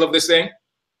potential of this thing.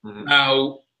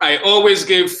 Now, I always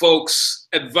give folks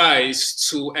advice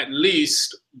to at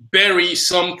least bury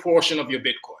some portion of your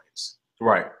Bitcoins.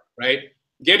 Right.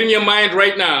 Get in your mind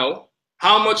right now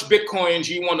how much Bitcoins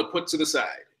you want to put to the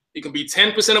side. It can be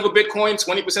 10% of a Bitcoin,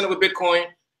 20% of a Bitcoin.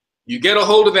 You get a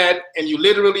hold of that and you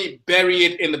literally bury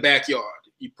it in the backyard.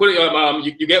 You put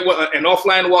it, you get an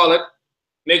offline wallet.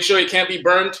 Make sure it can't be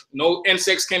burned. No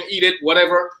insects can eat it,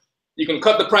 whatever. You can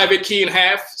cut the private key in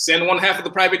half, send one half of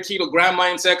the private key to grandma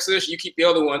in Texas, you keep the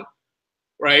other one,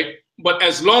 right? But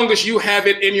as long as you have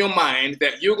it in your mind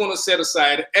that you're going to set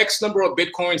aside X number of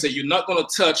Bitcoins that you're not going to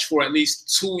touch for at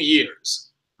least 2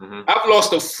 years. I've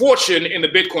lost a fortune in the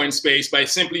Bitcoin space by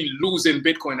simply losing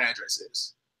Bitcoin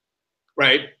addresses,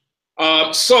 right?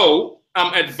 So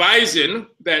I'm advising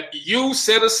that you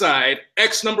set aside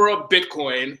X number of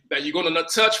Bitcoin that you're going to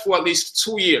not touch for at least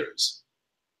 2 years.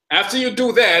 After you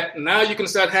do that, now you can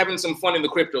start having some fun in the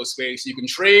crypto space. You can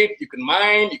trade, you can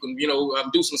mine, you can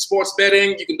do some sports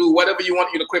betting, you can do whatever you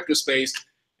want in the crypto space.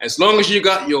 As long as you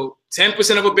got your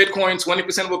 10% of a Bitcoin,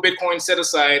 20% of a Bitcoin set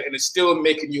aside, and it's still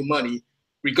making you money,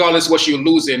 regardless what you're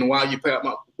losing while you're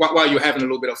having a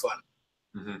little bit of fun,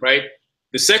 right?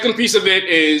 The second piece of it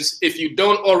is if you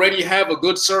don't already have a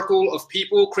good circle of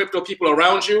people, crypto people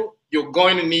around you, you're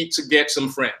going to need to get some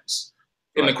friends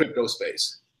in the crypto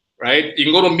space. Right? You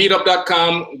can go to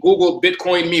meetup.com, Google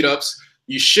Bitcoin meetups.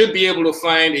 You should be able to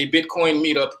find a Bitcoin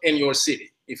meetup in your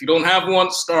city. If you don't have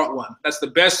one, start one. That's the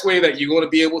best way that you're going to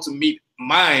be able to meet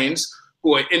minds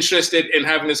who are interested in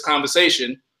having this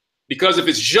conversation. Because if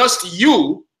it's just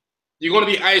you, you're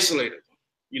going to be isolated.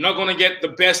 You're not going to get the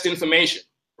best information,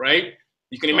 right?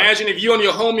 You can imagine if you and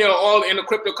your homie are all in the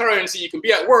cryptocurrency, you can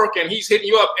be at work and he's hitting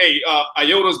you up, hey,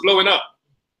 IOTA's blowing up,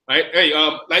 right? Hey,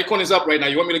 Litecoin is up right now.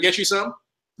 You want me to get you some?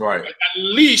 Right. At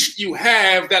least you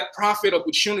have that profit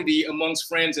opportunity amongst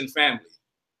friends and family.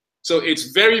 So it's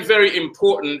very, very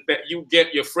important that you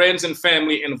get your friends and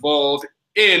family involved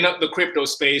in the crypto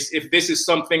space if this is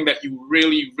something that you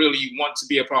really, really want to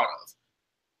be a part of,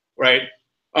 right?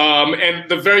 And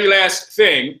the very last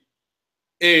thing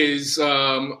is,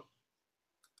 the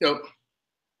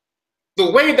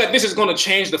way that this is going to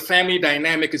change the family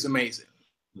dynamic is amazing,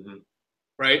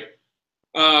 right?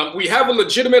 We have a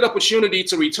legitimate opportunity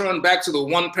to return back to the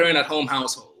one parent at home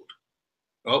household.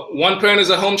 Well, one parent is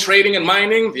at home trading and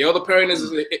mining. The other parent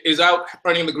is out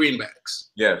earning the greenbacks.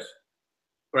 Yes.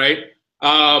 Right?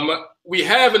 We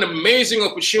have an amazing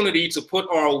opportunity to put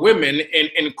our women in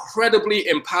incredibly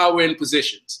empowering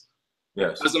positions.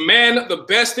 Yes. As a man, the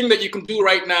best thing that you can do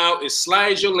right now is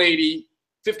slide your lady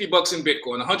 $50 in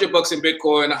Bitcoin, $100 in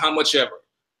Bitcoin, how much ever.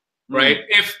 Right?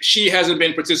 If she hasn't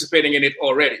been participating in it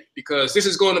already, because this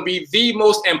is going to be the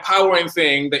most empowering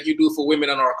thing that you do for women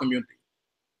in our community.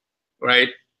 Right?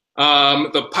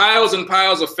 The piles and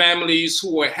piles of families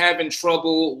who are having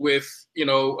trouble with,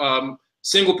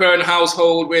 single parent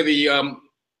household where the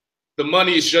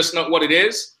money is just not what it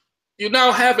is. You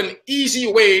now have an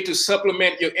easy way to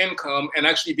supplement your income and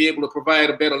actually be able to provide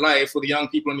a better life for the young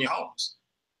people in your homes.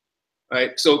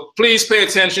 Right, so please pay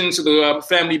attention to the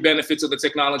family benefits of the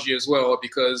technology as well,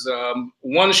 because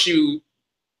once you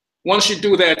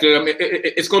do that,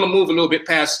 it's going to move a little bit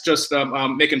past just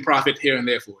making profit here and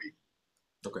there for you.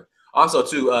 Okay. Also,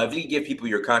 too, if you can give people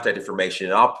your contact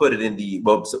information, I'll put it in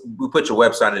we'll put your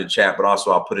website in the chat, but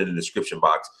also I'll put it in the description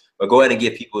box. But go ahead and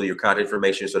give people your contact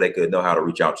information so they could know how to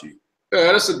reach out to you.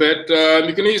 That's a bit.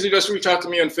 You can easily just reach out to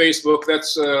me on Facebook.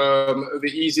 That's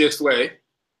the easiest way.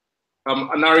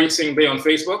 Anari Sengbe on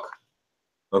Facebook.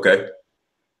 Okay.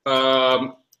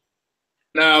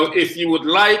 Now, if you would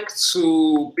like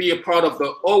to be a part of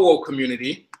the OWO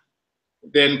community,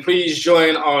 then please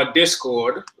join our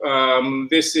Discord.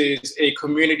 This is a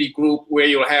community group where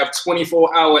you'll have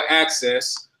 24-hour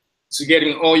access to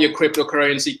getting all your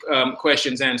cryptocurrency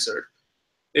questions answered.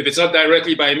 If it's not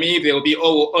directly by me, there will be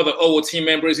other OWO team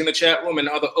members in the chat room and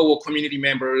other OWO community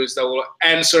members that will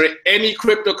answer any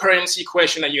cryptocurrency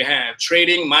question that you have,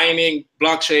 trading, mining,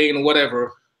 blockchain,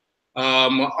 whatever.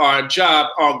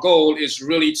 Our goal is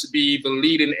really to be the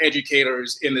leading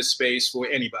educators in this space for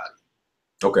anybody.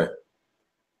 Okay.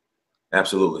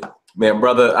 Absolutely. Man,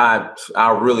 brother,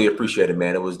 I really appreciate it,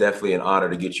 man. It was definitely an honor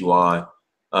to get you on.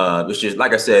 It's just,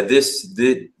 like I said, this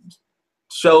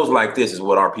shows like this is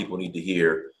what our people need to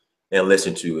hear and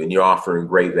listen to, and you're offering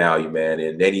great value, man,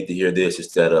 and they need to hear this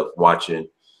instead of watching,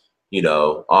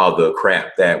 all the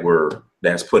crap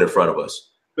that's put in front of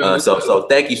us. So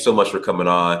thank you so much for coming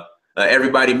on.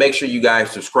 Everybody, make sure you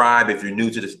guys subscribe. If you're new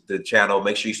to the channel,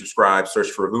 make sure you subscribe,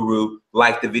 search for Huru,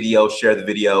 like the video, share the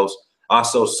videos.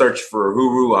 Also search for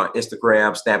Huru on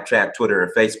Instagram, Snapchat, Twitter,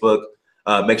 and Facebook.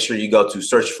 Make sure you go to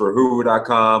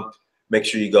searchforhuru.com. Make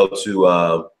sure you go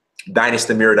to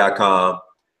dynastymirror.com.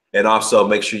 And also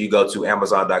make sure you go to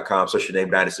amazon.com, search your name,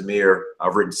 Dynasty Mirror.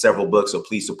 I've written several books, so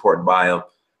please support and buy them.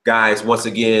 Guys, once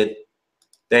again,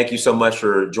 thank you so much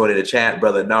for joining the chat.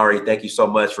 Brother Anari, thank you so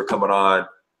much for coming on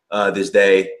this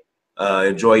day.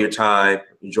 Enjoy your time.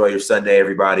 Enjoy your Sunday,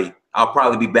 everybody. I'll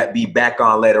probably be back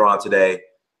on later on today.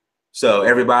 So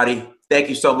everybody, thank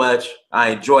you so much. I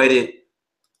enjoyed it.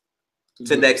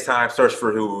 Till next time, search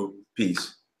for who.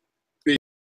 Peace.